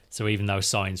 So even though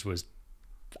Sainz was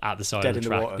at the side of the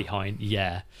track behind, he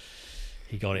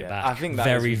got it back. I think that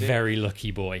very, very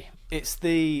lucky boy. It's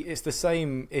the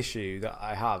same issue that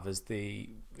I have as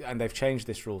and they've changed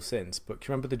this rule since, but do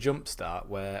you remember the jump start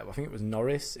where I think it was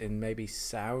Norris in maybe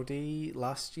Saudi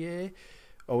last year,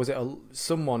 or was it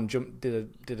someone did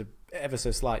a ever so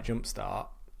slight jump start,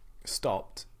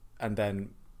 stopped, and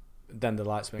then the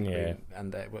lights went green,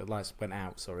 and the lights went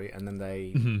out, and then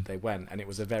they went, and it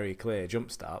was a very clear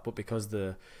jump start, but because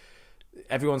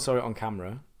everyone saw it on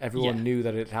camera, everyone knew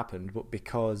that it had happened, but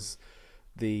because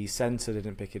the sensor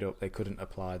didn't pick it up, they couldn't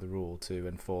apply the rule to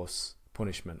enforce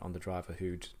punishment on the driver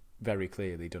who'd very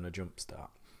clearly done a jump start.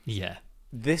 Yeah.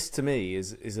 This to me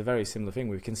is a very similar thing.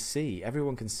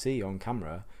 Everyone can see on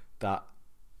camera that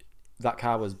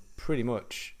car was pretty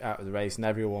much out of the race, and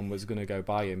everyone was going to go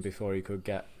by him before he could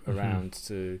get around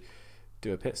to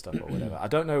do a pit stop or whatever. I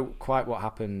don't know quite what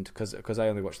happened because I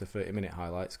only watched the 30-minute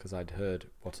highlights because I'd heard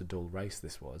what a dull race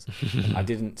this was. I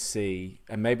didn't see,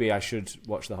 and maybe I should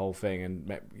watch the whole thing, and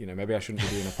maybe I shouldn't be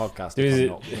doing a podcast if I'm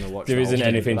not going to watch. There isn't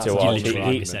anything to watch.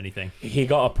 He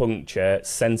got a puncture,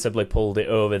 sensibly pulled it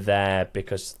over there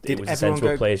because it was a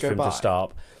sensible place for him to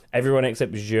stop. Everyone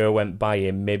except Zhou went by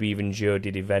him. Maybe even Zhou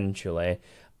did eventually,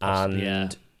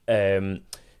 and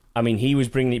I mean, he was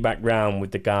bringing it back round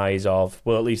with the guise of,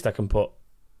 well, at least I can put,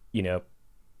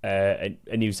 a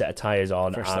new set of tyres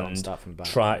on and try and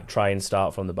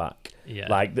start from the back. Yeah.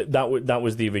 Like that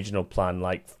was the original plan.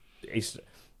 Like,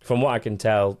 from what I can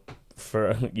tell,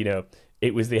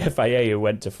 it was the FIA who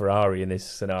went to Ferrari in this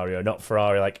scenario, not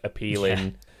Ferrari like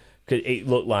appealing. Cause it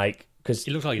looked like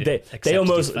they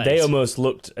almost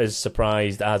looked as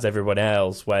surprised as everyone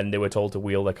else when they were told to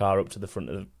wheel the car up to the front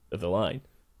of the line.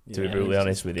 To be brutally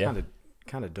honest with you,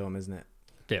 kind of dumb, isn't it?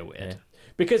 Bit weird. Yeah.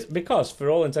 Because for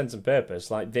all intents and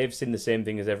purposes, like they've seen the same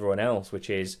thing as everyone else, which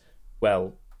is,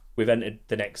 well, we've entered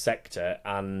the next sector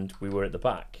and we were at the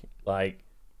back. Like,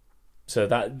 so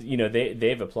that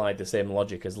they've applied the same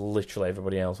logic as literally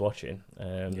everybody else watching.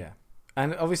 And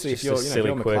obviously, if you're silly if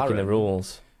you're quirk in McLaren, the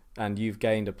rules, and you've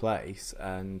gained a place,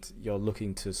 and you're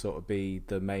looking to sort of be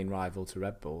the main rival to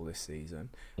Red Bull this season,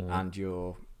 and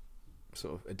you're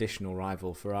sort of additional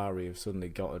rival Ferrari have suddenly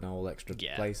got an all extra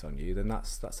place on you, then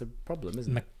that's a problem,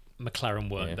 isn't it? McLaren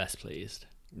weren't best pleased.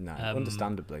 No,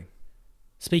 understandably.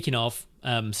 Speaking of,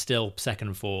 still second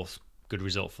and fourth, good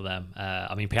result for them.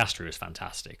 I mean, Piastri was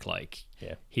fantastic. Like,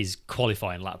 his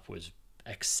qualifying lap was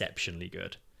exceptionally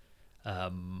good.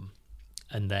 And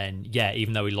then,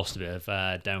 even though he lost a bit of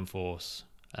downforce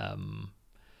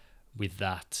with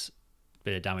that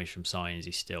bit of damage from Sainz,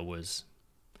 he still was...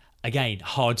 Again,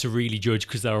 hard to really judge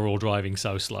because they were all driving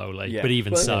so slowly. Yeah. But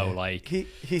even like...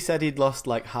 He said he'd lost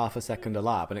like half a second a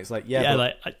lap, and it's like,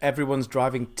 everyone's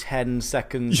driving 10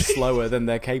 seconds slower than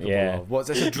they're capable of. What's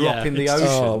this, a drop in the ocean?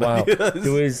 Oh, wow.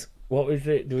 There was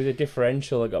a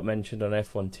differential that got mentioned on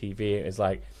F1 TV. It was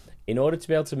like, in order to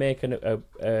be able to make an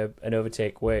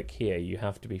overtake work here, you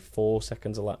have to be 4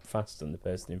 seconds a lap faster than the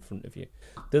person in front of you.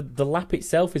 The lap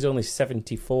itself is only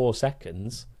 74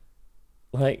 seconds.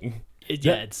 Like...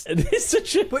 it's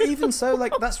such a... But even so,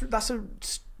 like that's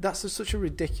such a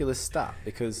ridiculous stat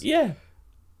because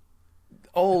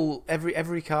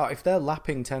every car, if they're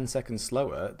lapping 10 seconds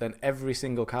slower, then every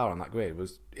single car on that grid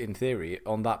was, in theory,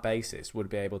 on that basis, would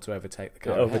be able to overtake the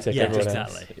car. Everyone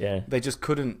else. Yeah, they just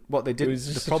couldn't. What they did.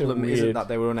 The problem isn't that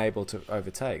they were unable to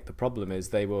overtake. The problem is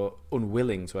they were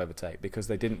unwilling to overtake because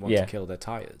they didn't want to kill their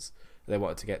tyres. They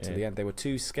wanted to get to the end. They were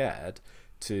too scared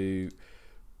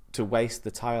to waste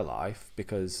the tyre life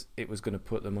because it was going to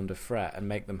put them under threat and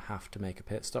make them have to make a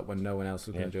pit stop when no one else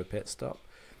was going to do a pit stop.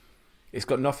 It's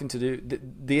got nothing to do...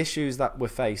 The issues that were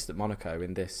faced at Monaco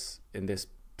in this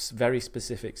very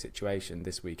specific situation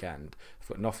this weekend have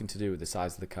got nothing to do with the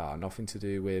size of the car, nothing to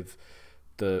do with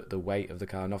the weight of the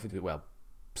car,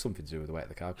 something to do with the weight of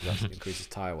the car because that increases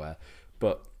tyre wear.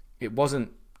 But it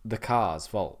wasn't the car's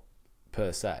fault.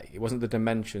 Per se, it wasn't the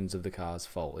dimensions of the car's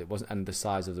fault. It wasn't, and the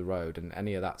size of the road and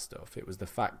any of that stuff. It was the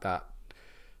fact that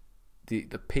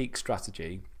the peak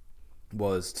strategy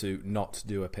was to not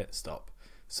do a pit stop,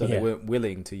 so they weren't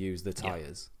willing to use the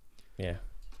tyres. Yeah,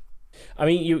 I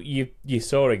mean, you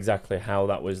saw exactly how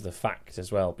that was the fact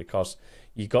as well, because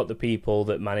you got the people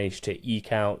that managed to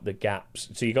eke out the gaps.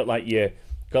 So you got like your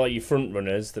front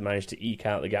runners that managed to eke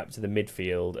out the gap to the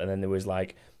midfield, and then there was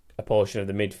like a portion of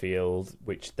the midfield,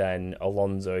 which then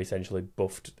Alonso essentially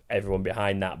buffed everyone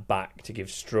behind that back to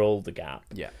give Stroll the gap.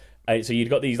 Yeah. So you'd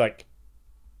got these like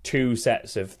two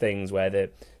sets of things where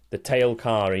the tail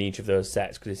car in each of those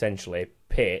sets could essentially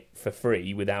pit for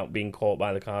free without being caught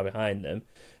by the car behind them,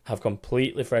 have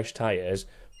completely fresh tyres,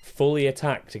 fully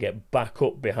attack to get back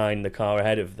up behind the car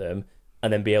ahead of them,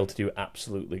 and then be able to do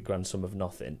absolutely grand sum of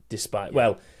nothing. Despite,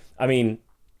 well, I mean,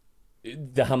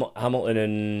 the Hamilton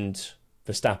and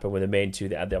Verstappen were the main two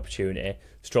that had the opportunity.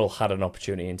 Stroll had an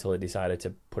opportunity until he decided to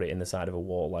put it in the side of a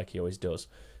wall like he always does.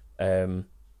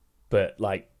 But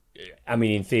like, I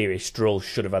mean, in theory, Stroll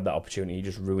should have had that opportunity. He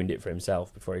just ruined it for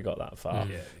himself before he got that far.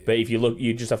 Yeah. But if you look,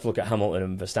 you just have to look at Hamilton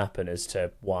and Verstappen as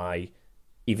to why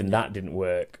even that didn't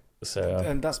work. So,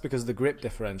 and that's because the grip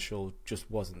differential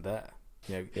just wasn't there.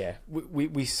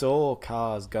 We saw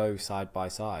cars go side by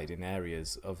side in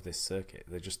areas of this circuit.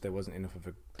 There wasn't enough of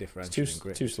a differential in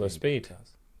grip. Too slow speed.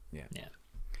 Yeah.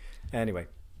 Anyway,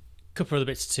 a couple of other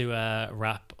bits to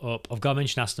wrap up. I've got to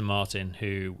mention Aston Martin,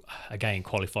 who again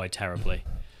qualified terribly.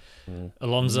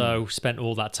 Alonso spent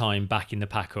all that time backing the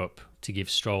pack up to give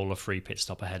Stroll a free pit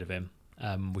stop ahead of him,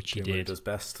 which he did. Does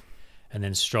best. And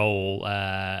then Stroll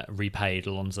repaid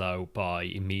Alonso by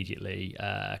immediately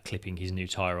clipping his new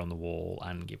tyre on the wall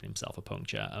and giving himself a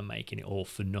puncture and making it all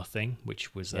for nothing,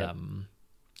 which was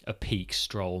a peak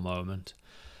Stroll moment.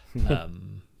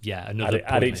 Another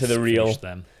add it to the reel.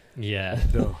 Them. Yeah.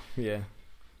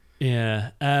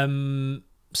 Yeah.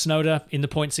 Tsunoda in the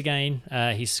points again.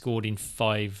 He's scored in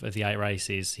 5 of the 8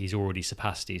 races. He's already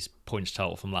surpassed his points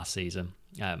total from last season.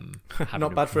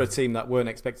 Not bad for a team that weren't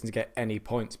expecting to get any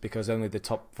points because only the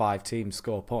top 5 teams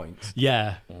score points.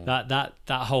 Yeah, that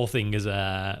whole thing has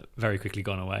very quickly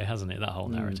gone away, hasn't it? That whole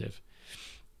narrative.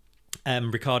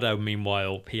 Ricciardo,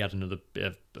 meanwhile, he had another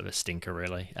bit of a stinker,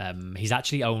 really. He's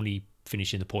actually only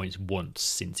finished in the points once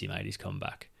since he made his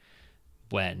comeback,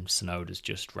 when Tsunoda's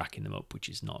just racking them up, which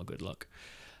is not a good look.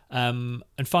 And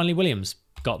finally, Williams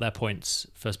got their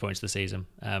first points of the season.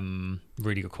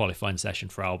 Really good qualifying session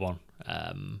for Albon.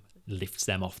 Lifts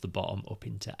them off the bottom up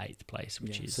into 8th place,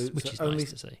 which is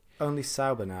nice to see. Only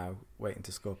Sauber now waiting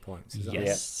to score points.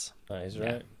 Yes, that is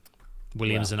right.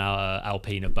 Williams and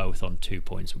Alpine are both on 2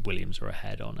 points. Williams are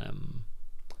ahead on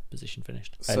position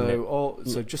finished.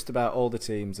 So just about all the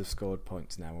teams have scored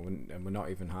points now, and we're not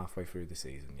even halfway through the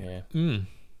season yet. Yeah.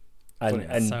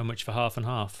 And so much for half and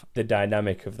half. The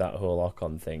dynamic of that whole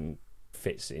Ocon thing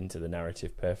fits into the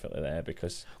narrative perfectly there,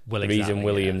 because the reason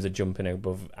Williams are jumping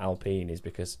above Alpine is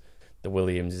because the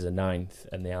Williams is a 9th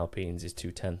and the Alpines is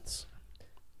 2/10.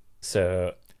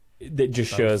 So it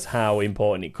just shows how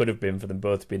important it could have been for them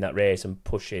both to be in that race and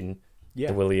pushing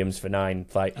the Williams for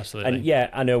 9th. Absolutely. And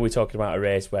I know we're talking about a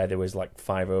race where there was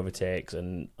 5 overtakes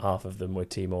and half of them were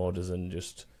team orders and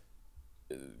just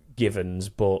givens,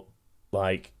 but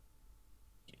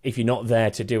if you're not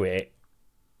there to do it,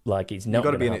 it's not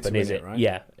going to happen, is it? Right?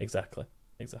 Yeah, exactly.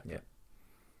 Yeah.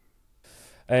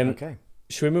 Okay.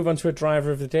 Should we move on to a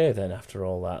driver of the day then, after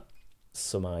all that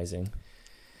summarising?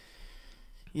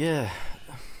 Yeah.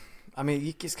 I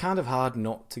mean, it's kind of hard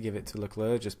not to give it to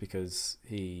Leclerc just because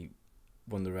he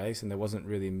won the race and there wasn't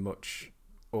really much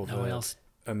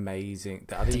amazing.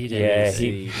 I didn't really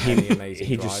see any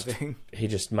amazing driving. He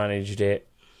just managed it.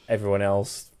 Everyone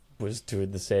else was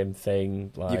doing the same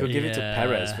thing. You could give it to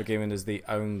Perez for giving us the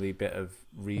only bit of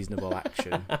reasonable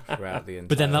action throughout the entire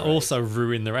But then that race. Also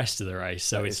ruined the rest of the race.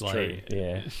 So it's true.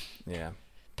 Yeah.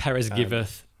 Perez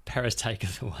giveth, Perez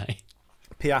taketh away.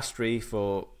 Piastri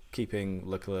for keeping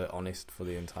Leclerc honest for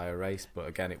the entire race, but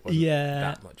again, it wasn't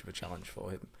that much of a challenge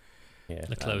for him. Yeah,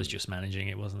 Leclerc was just managing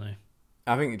it, wasn't he?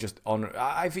 I think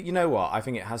I think, you know what? I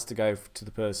think it has to go to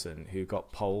the person who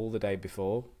got pole the day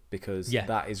before, because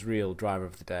that is real driver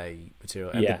of the day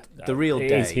material. And the real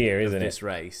day of this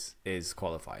race is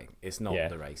qualifying. It's not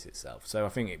the race itself. So I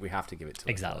think we have to give it to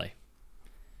exactly.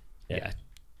 Yeah.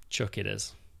 Chuck it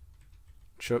is.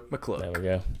 Chuck McCluck. There we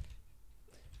go.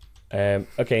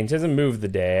 Okay, in terms of move of the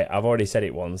day, I've already said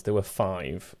it once. There were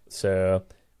 5, so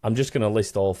I'm just going to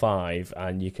list all 5,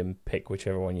 and you can pick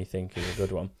whichever one you think is a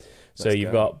good one. So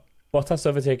you've got Bottas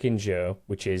overtaking Joe,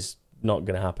 which is not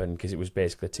going to happen because it was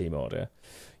basically a team order.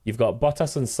 You've got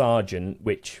Bottas and Sargent,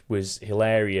 which was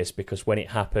hilarious because when it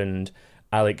happened,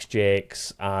 Alex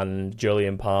Jakes and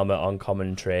Julian Palmer on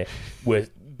commentary were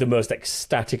the most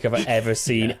ecstatic I've ever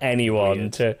seen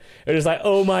anyone. It was like,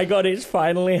 oh my god, it's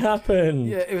finally happened.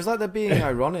 Yeah, it was like they're being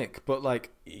ironic, but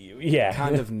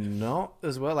kind of not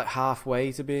as well,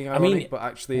 halfway to being ironic, but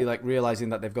actually realizing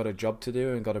that they've got a job to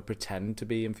do and got to pretend to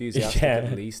be enthusiastic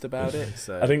at least about it.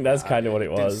 So I think that's kind of what it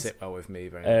was. Didn't sit well with me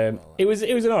very well. It was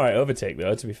an alright overtake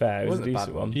though, to be fair. It was a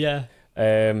decent one. Yeah.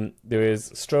 There was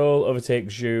Stroll overtake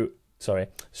Joe,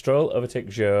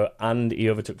 and he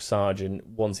overtook Sargent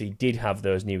once he did have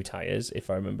those new tyres, if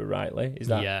I remember rightly. Is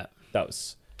that? Yeah. That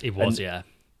was. It was,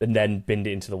 And then binned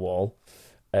it into the wall.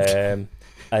 And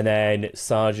then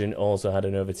Sargent also had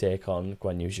an overtake on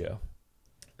Guan Yu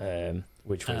Zhou,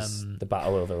 which was the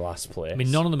battle over the last place. I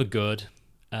mean, none of them are good.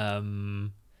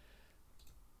 I'm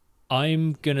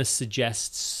going to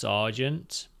suggest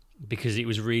Sargent because it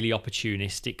was really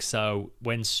opportunistic. So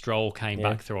when Stroll came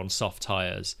back through on soft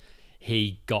tyres,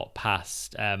 he got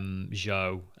past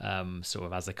Zhou sort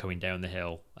of as they're coming down the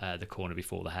hill, the corner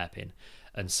before the hairpin.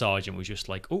 And Sargent was just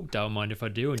like, oh, don't mind if I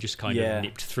do, and just kind of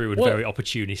nipped through and very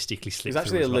opportunistically slipped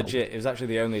through. It was actually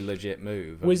the only legit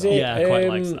move. Was it? Yeah, I quite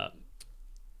liked that.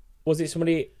 Was it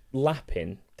somebody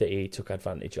lapping that he took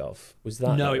advantage of? Was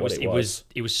that? No, it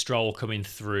was Stroll coming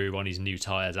through on his new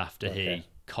tyres after he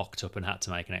cocked up and had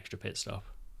to make an extra pit stop.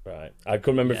 Right, I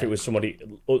couldn't remember if it was somebody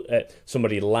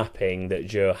lapping that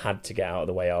Joe had to get out of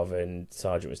the way of, and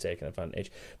Sargent was taking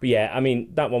advantage. But yeah, I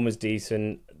mean that one was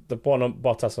decent. The one on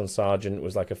Bottas on Sargent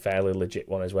was a fairly legit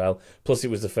one as well. Plus, it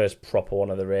was the first proper one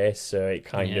of the race, so it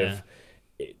kind of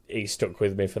he stuck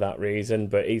with me for that reason.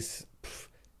 But it's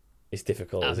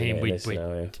difficult. I mean,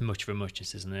 scenario? it's much of a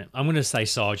muchness, isn't it? I'm going to say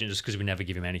Sargent just because we never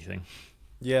give him anything.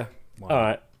 Yeah. All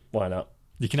right, why not?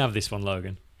 You can have this one,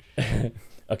 Logan.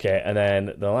 Okay, and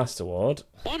then the last award.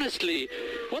 Honestly,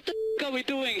 what the f*** are we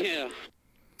doing here?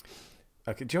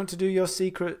 Okay, do you want to do your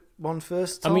secret one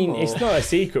first, Tom, I mean, or... it's not a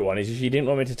secret one. It's just you didn't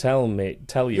want me to tell you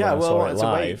Yeah, when I well, saw I it wanted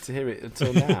to wait live. to hear it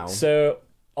until now. So,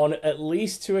 on at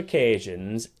least 2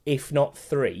 occasions, if not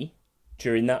 3,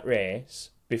 during that race,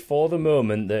 before the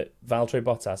moment that Valtteri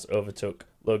Bottas overtook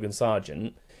Logan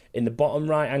Sargent, in the bottom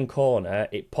right-hand corner,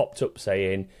 it popped up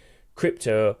saying,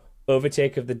 Crypto,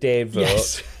 overtake of the day vote.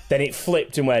 Yes. Then it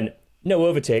flipped and went, no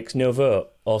overtakes, no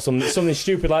vote. Or something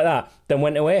stupid like that. Then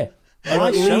went away.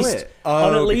 Why show it?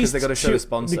 Oh, because they've got to show the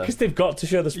sponsor. Because they've got to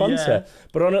show the sponsor. Yeah.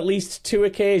 But on at least 2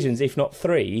 occasions, if not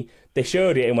 3, they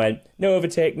showed it and went, no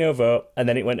overtake, no vote, and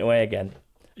then it went away again.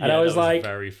 And Yeah, I was that like,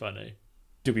 very funny.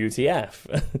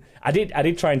 WTF. I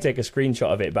did try and take a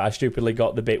screenshot of it, but I stupidly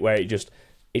got the bit where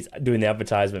it's doing the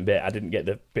advertisement bit. I didn't get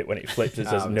the bit when it flips and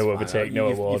says no overtake, no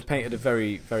award. You've painted a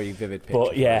very, very vivid picture.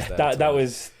 But yeah, for us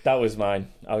there, that was mine.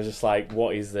 I was just like,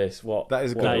 what is this? That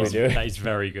is a good what are we one. doing? That is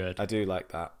very good. I do like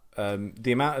that.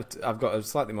 The amount of I've got a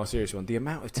slightly more serious one. The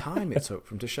amount of time it took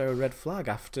for him to show a red flag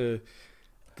after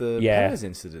the Perez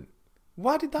incident.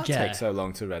 Why did that take so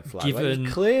long to red flag? Like, it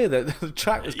was clear that the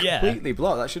track was completely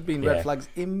blocked. That should have been red flags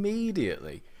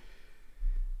immediately.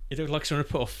 It looked like someone had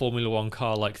put a Formula One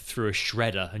car like through a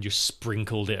shredder and just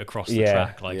sprinkled it across the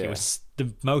track. Like it was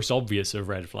the most obvious of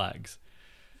red flags.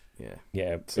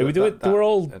 Yeah. So they were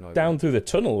all down through the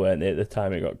tunnel, weren't they, at the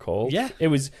time it got called? Yeah. It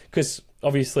was because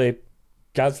obviously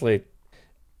Gasly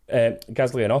and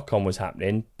Ocon was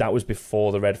happening. That was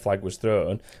before the red flag was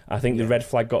thrown. I think the red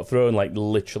flag got thrown like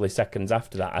literally seconds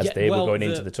after that as they were going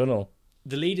into the tunnel.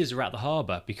 The leaders are at the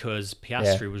harbour because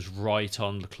Piastri was right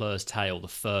on Leclerc's tail the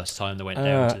first time they went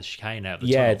down to the chicane out of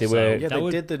the tunnel. They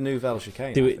were. They did the Nouvelle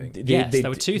chicane. They I think. They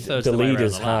were 2/3 the of the way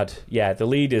leaders around the lap. the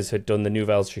leaders had done the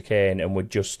Nouvelle chicane and were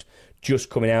just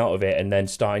coming out of it and then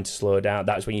starting to slow down.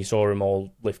 That's when you saw them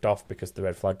all lift off because the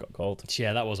red flag got called.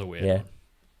 Yeah, that was a weird one.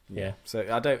 Yeah. So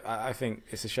I think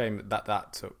it's a shame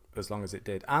that took as long as it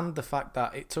did, and the fact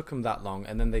that it took them that long,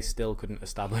 and then they still couldn't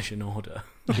establish an order.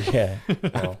 Yeah.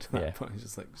 After that point, it's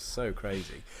just like so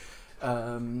crazy.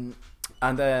 And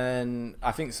then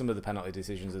I think some of the penalty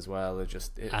decisions as well are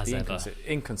just the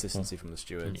inconsistency from the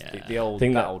stewards. Yeah. The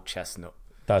old chestnut.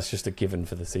 That's just a given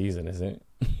for the season, isn't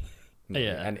it?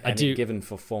 Yeah, and it's given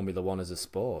for Formula One as a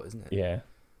sport, isn't it? Yeah.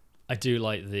 I do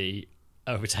like the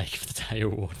overtake of the day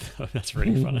award though. That's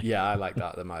really funny. Yeah, I like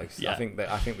that the most. Yeah. I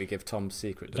think we give Tom's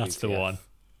secret. That's the one.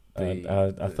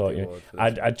 I thought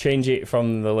I'd change it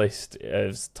from the list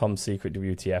as Tom's secret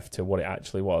WTF to what it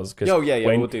actually was. Cause we'll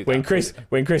do that.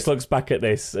 When Chris looks back at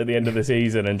this at the end of the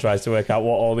season and tries to work out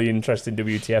what all the interesting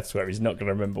WTFs were, he's not going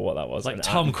to remember what that was. Like,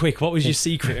 Tom, quick, what was your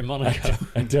secret in Monaco?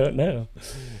 I don't know.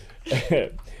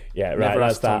 Yeah, right. Never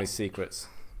That's ask that. Tommy's secrets.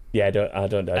 Yeah, I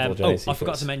don't divulge any secrets. I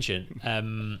forgot to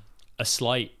mention a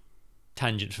slight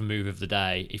tangent for move of the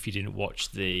day. If you didn't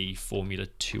watch the Formula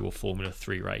 2 or Formula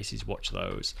 3 races, watch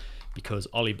those, because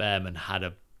Ollie Behrman had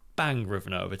a banger of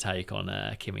an overtake on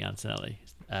Kimi Antonelli.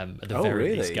 At the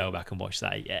very least, go back and watch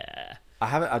that. Yeah.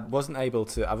 I wasn't able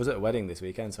to. I was at a wedding this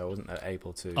weekend, so I wasn't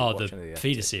able to watch any of the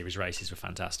feeder series races were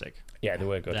fantastic. Yeah, they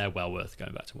were good. They're well worth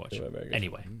going back to watch. They were very good.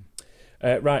 Anyway.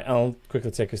 Right, I'll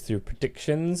quickly take us through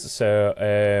predictions. So,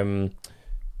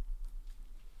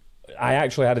 I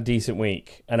actually had a decent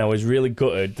week, and I was really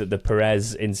gutted that the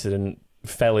Perez incident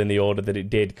fell in the order that it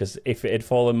did, because if it had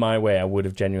fallen my way, I would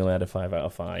have genuinely had a 5 out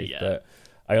of 5. Yeah. But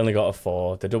I only got a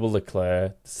 4. The double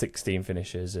Leclerc, 16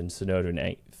 finishes, and Tsunoda in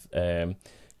 8th.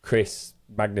 Chris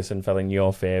Magnussen fell in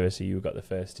your favour, so you got the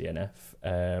first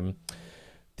DNF.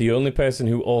 The only person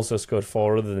who also scored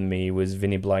 4 other than me was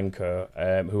Vinny Blanco,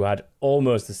 who had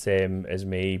almost the same as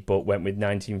me, but went with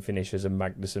 19 finishes and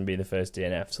Magnussen being the first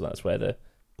DNF, so that's where the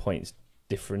points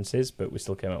difference is, but we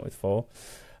still came out with 4.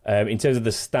 In terms of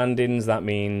the standings, that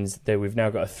means that we've now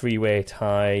got a 3-way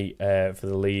tie for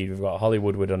the lead. We've got Holly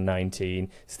Woodward on 19,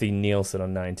 Steve Nielsen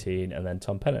on 19, and then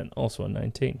Tom Pennant also on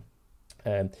 19.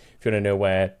 If you want to know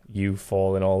where you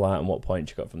fall in all that and what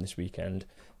points you got from this weekend,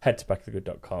 head to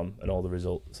backofthegood.com and all the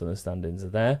results and the standings are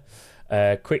there.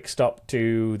 Quick stop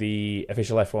to the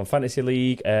official F1 Fantasy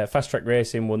League. Fast Track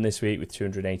Racing won this week with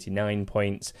 289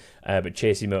 points, but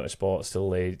Chasey Motorsport still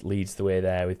leads the way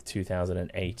there with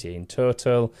 2,018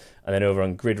 total. And then over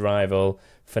on Grid Rival,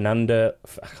 Fernando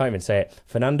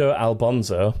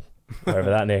Albonzo wherever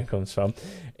that name comes from,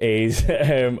 is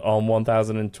on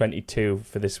 1,022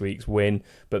 for this week's win.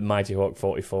 But Mighty Hawk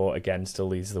 44 again still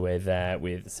leads the way there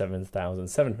with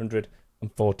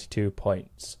 7,742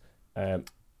 points.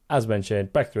 As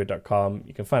mentioned, backthrough.com.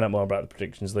 You can find out more about the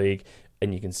Predictions League,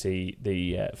 and you can see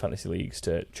the fantasy leagues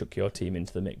to chuck your team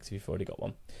into the mix if you've already got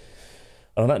one.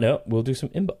 And on that note, we'll do some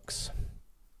inbox.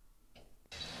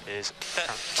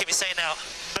 Keep it saying now.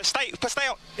 Stay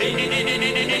out.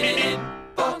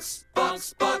 Box.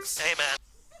 Hey,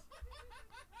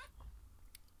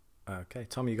 man. Okay,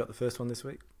 Tom, you got the first one this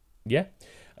week? Yeah.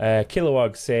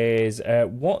 Kilowog says,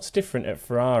 what's different at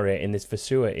Ferrari in this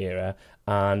Vasseur era,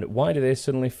 and why do they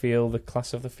suddenly feel the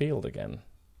class of the field again?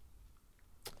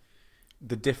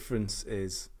 The difference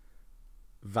is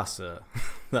Vasseur.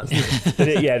 That's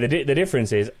the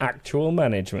difference is actual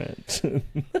management.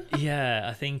 Yeah,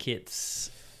 I think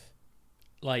it's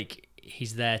like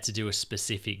he's there to do a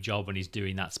specific job, and he's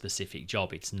doing that specific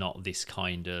job. It's not this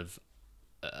kind of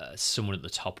someone at the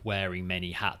top wearing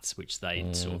many hats, which they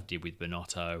sort of did with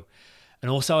Binotto. And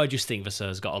also, I just think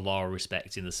Vasseur's got a lot of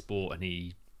respect in the sport, and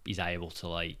he's able to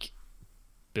like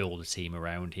build a team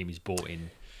around him. He's brought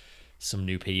in some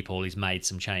new people. He's made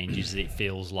some changes that it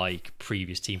feels like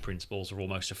previous team principals are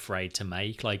almost afraid to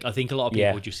make. Like, I think a lot of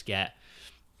people just get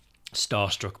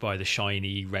starstruck by the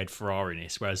shiny red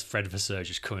Ferrari-ness, whereas Fred Vasseur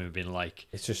just come in and been like,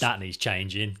 it's just, that needs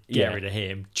changing, get rid of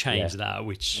him, change that,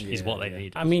 which is what they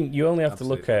need. I mean, you only have to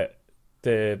look at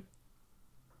the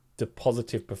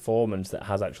positive performance that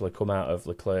has actually come out of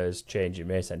Leclerc's change in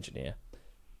race engineer,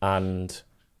 and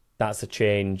that's a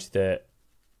change that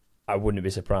I wouldn't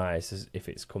be surprised if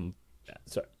it's come.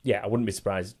 So I wouldn't be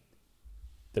surprised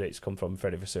that it's come from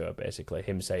Freddie Vasseur, basically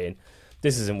him saying,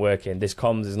 "This isn't working. This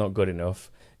comms is not good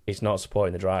enough. It's not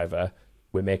supporting the driver.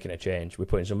 We're making a change. We're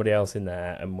putting somebody else in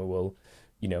there, and we will,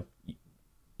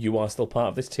 you are still part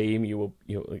of this team. You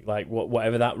like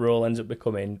whatever that role ends up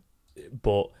becoming,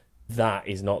 but that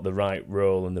is not the right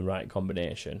role and the right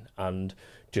combination, and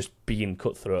just being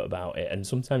cutthroat about it. And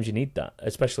sometimes you need that,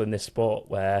 especially in this sport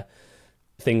where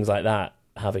things like that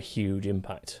have a huge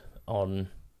impact on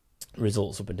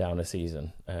results up and down a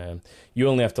season. You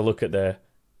only have to look at the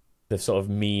sort of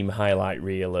meme highlight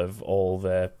reel of all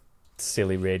the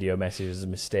silly radio messages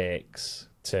and mistakes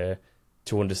to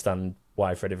understand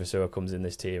why Freddie Vasseur comes in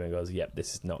this team and goes, "Yep,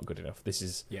 this is not good enough. This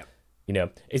is,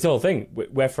 it's the whole thing.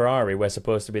 We're Ferrari. We're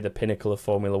supposed to be the pinnacle of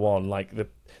Formula One, like the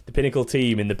pinnacle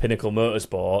team in the pinnacle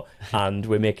motorsport, and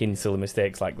we're making silly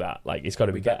mistakes like that. Like, it's got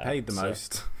to be better. We get paid the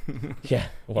most. Yeah,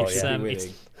 well,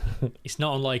 it's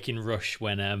not unlike in Rush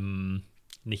when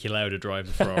Niki Lauda drives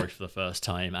a Ferrari for the first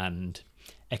time and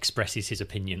expresses his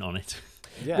opinion on it.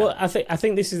 Yeah. Well, I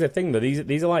think this is the thing though.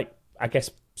 These are like, I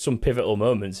guess, some pivotal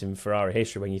moments in Ferrari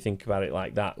history when you think about it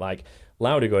like that. Like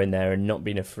Lauda going there and not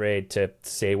being afraid to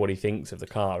say what he thinks of the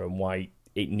car and why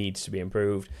it needs to be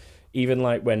improved. Even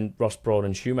like when Ross Brawn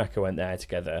and Schumacher went there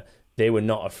together, they were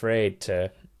not afraid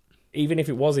to, even if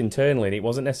it was internally and it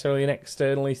wasn't necessarily an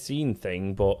externally seen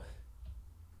thing, but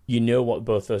what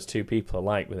both those two people are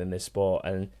like within this sport,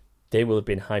 and they will have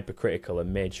been hypercritical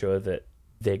and made sure that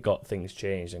they got things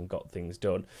changed and got things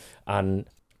done. And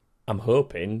I'm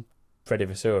hoping Freddie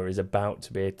Vasseur is about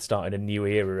to be starting a new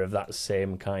era of that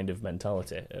same kind of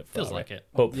mentality. Feels like it.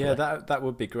 Hopefully. Yeah, that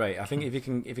would be great. I think if you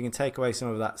can take away some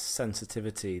of that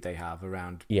sensitivity they have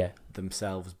around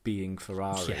themselves being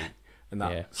Ferrari, and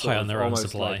that high on their own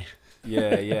supply. Like,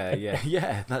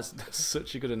 yeah. That's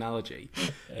such a good analogy.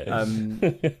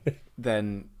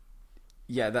 Then,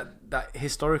 that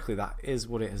historically that is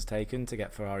what it has taken to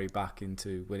get Ferrari back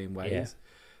into winning ways.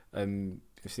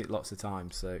 We've seen it lots of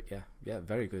times. So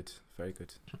very good.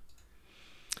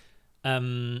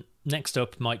 Next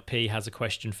up, Mike P has a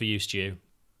question for you, Stu.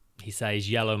 He says,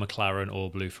 yellow McLaren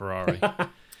or blue Ferrari?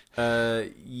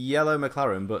 Yellow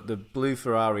McLaren, but the blue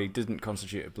Ferrari didn't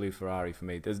constitute a blue Ferrari for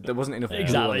me. There wasn't enough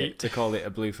blue on it to call it a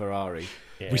blue Ferrari.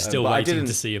 We're still waiting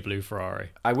to see a blue Ferrari.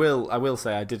 I will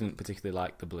say I didn't particularly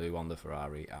like the blue on the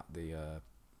Ferrari at the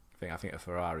thing. I think a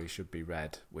Ferrari should be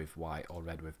red with white or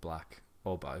red with black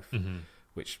or both,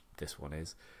 which this one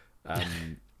is.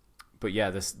 But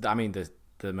yeah, the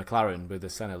McLaren with the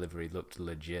Senna livery looked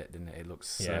legit, didn't it? It looks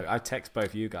so. I text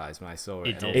both you guys when I saw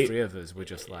it, and all three of us were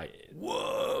just like,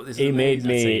 "Whoa, this is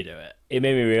amazing." It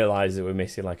made me realise that we're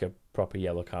missing like a proper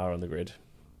yellow car on the grid.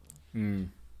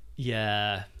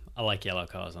 Yeah, I like yellow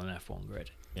cars on an F1 grid.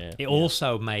 It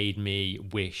also made me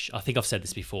wish, I think I've said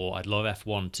this before, I'd love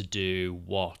F1 to do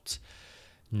what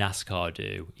NASCAR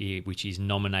do, which is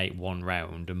nominate one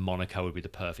round, and Monaco would be the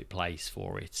perfect place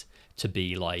for it to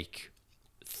be like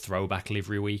throwback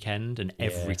livery weekend, and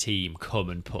every team come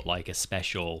and put like a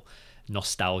special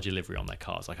nostalgia livery on their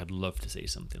cars. Like, I'd love to see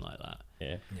something like that.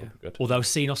 Yeah. Would be good. Although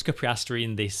seeing Oscar Piastri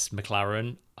in this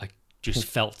McLaren, I just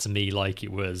felt to me like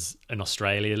it was an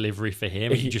Australia livery for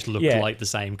him. He just looked like the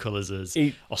same colours as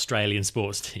Australian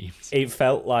sports teams. It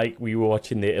felt like we were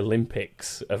watching the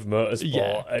Olympics of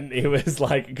motorsport, and it was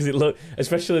like, because it looked,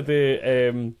 especially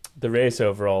the race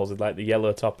overalls with like the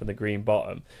yellow top and the green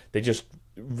bottom, they just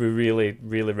were really,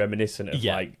 really reminiscent of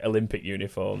like Olympic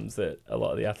uniforms that a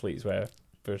lot of the athletes wear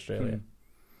for Australia.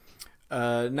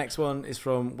 Next one is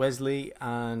from Wesley,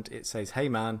 and it says, "Hey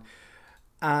man,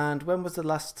 and when was the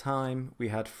last time we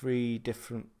had 3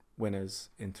 different winners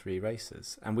in 3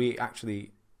 races?" And we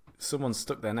actually, someone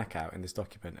stuck their neck out in this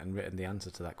document and written the answer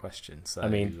to that question. So I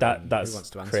mean,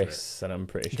 that's Chris, and I'm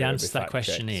pretty sure the answer to that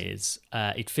question is,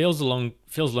 it feels long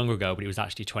ago, but it was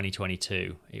actually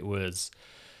 2022. It was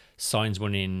Sainz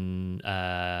won in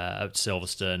at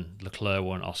Silverstone, Leclerc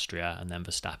won Austria, and then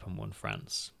Verstappen won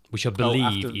France, which I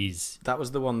believe is... That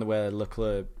was the one where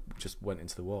Leclerc just went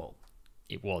into the wall.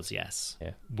 It was, yes.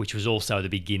 Yeah. Which was also the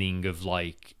beginning of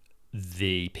like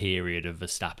the period of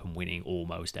Verstappen winning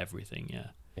almost everything.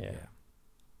 Yeah.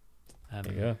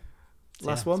 There you go. So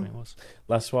Last yeah, one. that's what it was.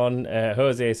 Last one.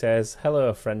 Jose says,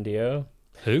 "Hello, friendio."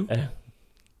 Who?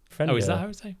 Friendio. Oh, is that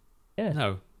Jose? Yeah.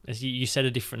 No, you said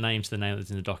a different name to the name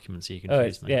that's in the document, so you Oh,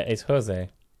 confused me. yeah, it's Jose.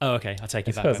 Oh, okay. I'll take it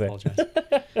It's back. I Jose. apologise.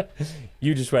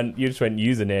 You just went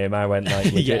username. I went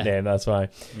like legit name. That's why.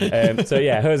 So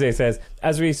yeah, Jose says,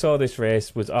 "As we saw, this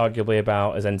race was arguably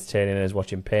about as entertaining as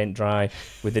watching paint dry.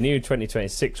 With the new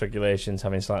 2026 regulations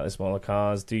having slightly smaller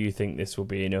cars, do you think this will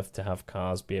be enough to have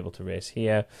cars be able to race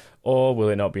here, or will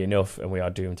it not be enough and we are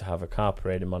doomed to have a car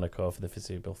parade in Monaco for the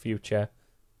foreseeable future?"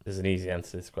 There's an easy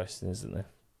answer to this question, isn't there?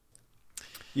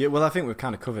 Yeah, well, I think we've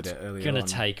kind of covered it earlier. Going to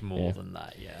take more than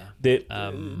that, yeah.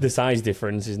 The size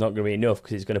difference is not going to be enough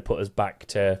because it's going to put us back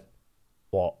to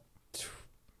what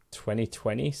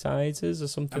 2020 sizes or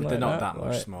something like that. They're not that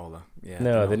much smaller. Yeah,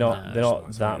 no, they're not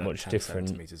It's that only much 10 different.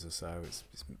 centimeters or so. It's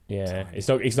Yeah, tiny.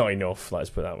 it's not enough. Let's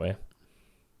put it that way.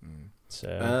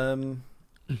 So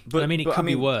But I mean, it could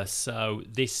be worse. So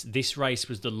this race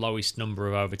was the lowest number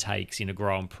of overtakes in a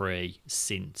Grand Prix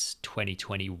since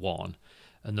 2021.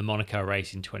 And the Monaco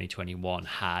race in 2021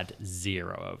 had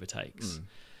 0 overtakes.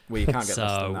 Well, you can't get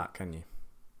less than that, can you?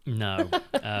 No.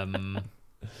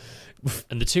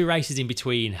 And the 2 races in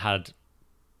between had,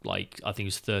 like, I think it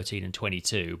was 13 and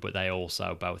 22, but they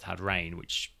also both had rain,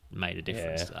 which made a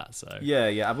difference to that. So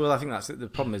Yeah. Well, I think that's the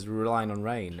problem is relying on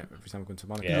rain every time we come to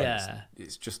Monaco. Yeah.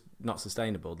 It's just not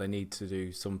sustainable. They need to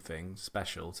do something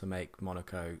special to make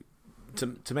Monaco,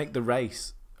 to make the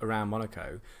race around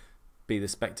Monaco be the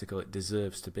spectacle it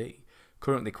deserves to be.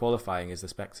 Currently qualifying is the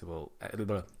spectacle. I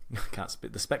can't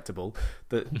spit the spectacle.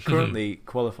 That currently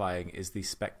qualifying is the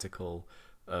spectacle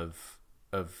of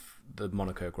the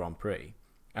Monaco Grand Prix,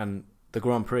 and the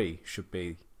Grand Prix should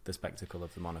be the spectacle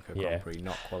of the Monaco Grand Prix,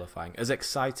 not qualifying. As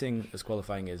exciting as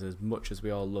qualifying is, as much as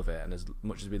we all love it, and as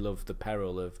much as we love the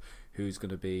peril of who's going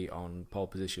to be on pole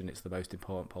position, it's the most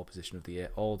important pole position of the year.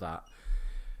 All that.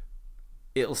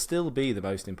 It'll still be the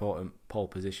most important pole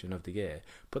position of the year,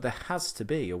 but there has to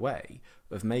be a way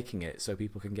of making it so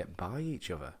people can get by each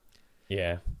other.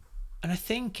 yeah, And I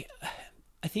think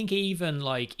even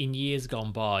like in years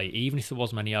gone by, even if there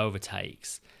wasn't many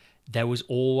overtakes, there was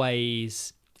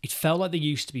always, it felt like there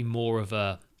used to be more of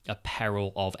a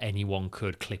peril of anyone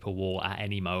could clip a wall at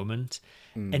any moment.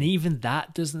 And even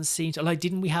that doesn't seem to, like,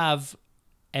 didn't we have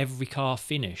every car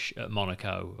finish at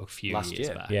Monaco a few years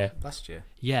back? Yeah. Last year.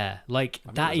 Yeah, like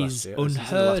that is year. This is the last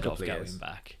unheard couple of of going years.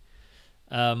 back.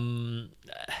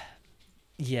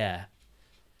 Yeah.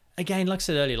 Again, like I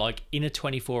said earlier, like in a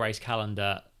 24 race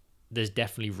calendar, there's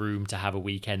definitely room to have a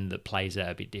weekend that plays out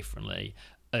a bit differently.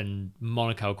 And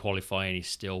Monaco qualifying is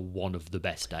still one of the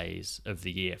best days of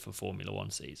the year for Formula One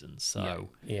seasons. So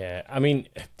yeah. I mean,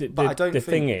 But I don't the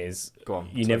think- thing is, Go on.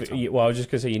 you Sorry, never. Tom. Well, I was just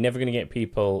gonna say, you're never gonna get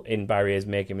people in barriers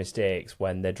making mistakes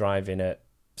when they're driving at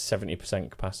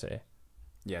 70% capacity.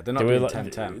 Yeah, they're not They were doing like- 10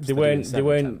 tenths. they they're doing weren't.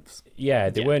 7 tenths. Yeah,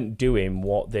 they Yeah. weren't doing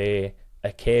what they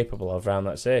are capable of around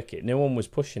that circuit. No one was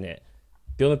pushing it.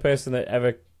 The only person that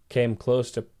ever came close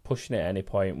to pushing it at any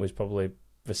point was probably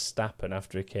Verstappen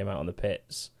after he came out on the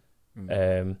pits,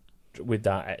 with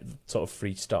that sort of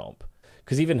free stop.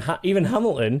 Because even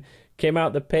Hamilton came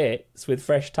out the pits with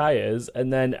fresh tyres,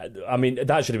 and then, I mean,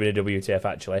 that should have been a WTF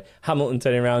actually. Hamilton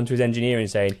turning around to his engineer and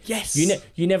saying, Yes.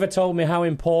 you never told me how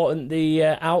important the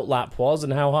outlap was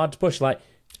and how hard to push. Like,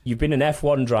 you've been an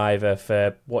F1 driver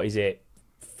for, what is it,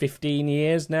 15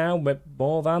 years now,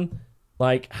 more than?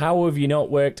 Like, how have you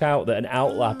not worked out that an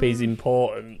outlap is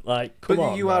important? Like, come on.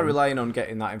 But you are relying on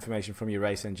getting that information from your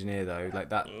race engineer, though. Like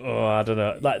that. Oh, I don't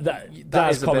know. Like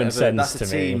that's common sense to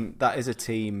me. That is a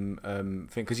team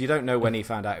thing, because you don't know when he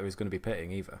found out he was going to be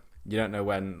pitting either. You don't know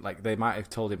when. Like, they might have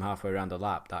told him halfway around the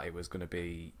lap that he was going to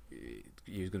be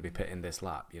pitting this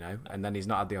lap, you know, and then he's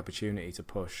not had the opportunity to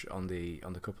push on the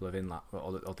couple of in-lap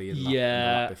or the in-lap, in the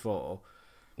lap before.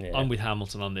 Yeah. I'm with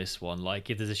Hamilton on this one. Like,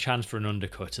 if there's a chance for an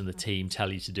undercut and the team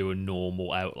tell you to do a normal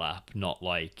outlap, not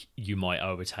like you might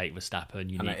overtake Verstappen,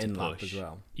 you need to push as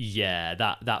well. Yeah,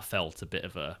 that felt a bit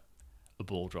of a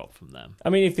ball drop from them. I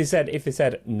mean, if they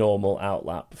said normal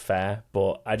outlap, fair,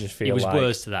 but I just feel it was like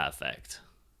worse to that effect.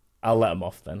 I'll let them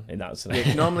off then in that scenario.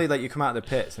 Yeah, normally, like, you come out of the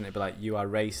pits and it'd be like, you are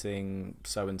racing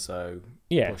so and so.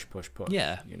 Yeah. Push.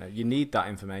 Yeah. You know, you need that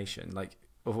information. Like,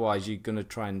 otherwise, you're gonna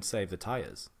try and save the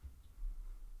tires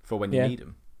for when you need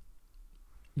them.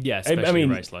 Yeah, especially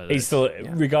in a race like this. It's still,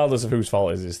 regardless of whose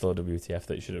fault it is, it's still a WTF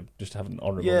that you should have just had an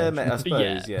honourable mention. Mate, I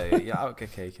suppose. Yeah.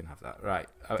 Okay, you can have that. Right.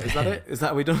 Is that it? Is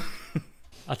that we done?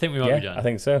 I think we might be done. I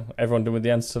think so. Everyone done with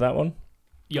the answer to that one?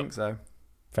 I think so.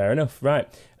 Fair enough. Right.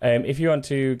 If you want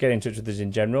to get in touch with us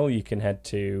in general, you can head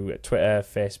to Twitter,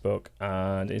 Facebook,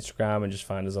 and Instagram and just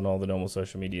find us on all the normal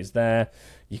social medias there.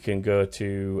 You can go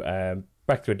to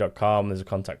backthegrid.com. There's a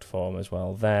contact form as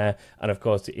well there. And of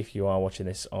course, if you are watching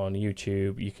this on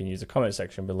YouTube, you can use the comment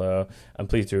section below. And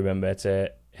please do remember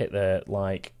to hit the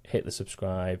like, hit the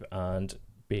subscribe, and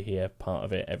be here, part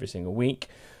of it every single week.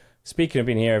 Speaking of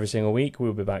being here every single week,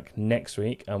 we'll be back next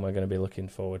week, and we're going to be looking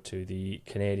forward to the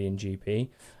Canadian GP.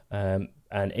 And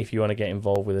if you want to get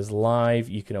involved with us live,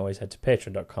 you can always head to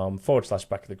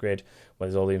patreon.com/backofthegrid, where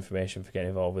there's all the information for getting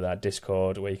involved with our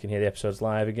Discord, where you can hear the episodes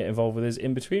live and get involved with us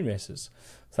in between races.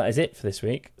 So that is it for this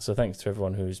week. So thanks to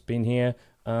everyone who's been here,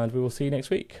 and we will see you next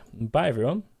week. Bye,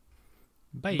 everyone.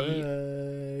 Bye.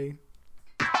 Bye.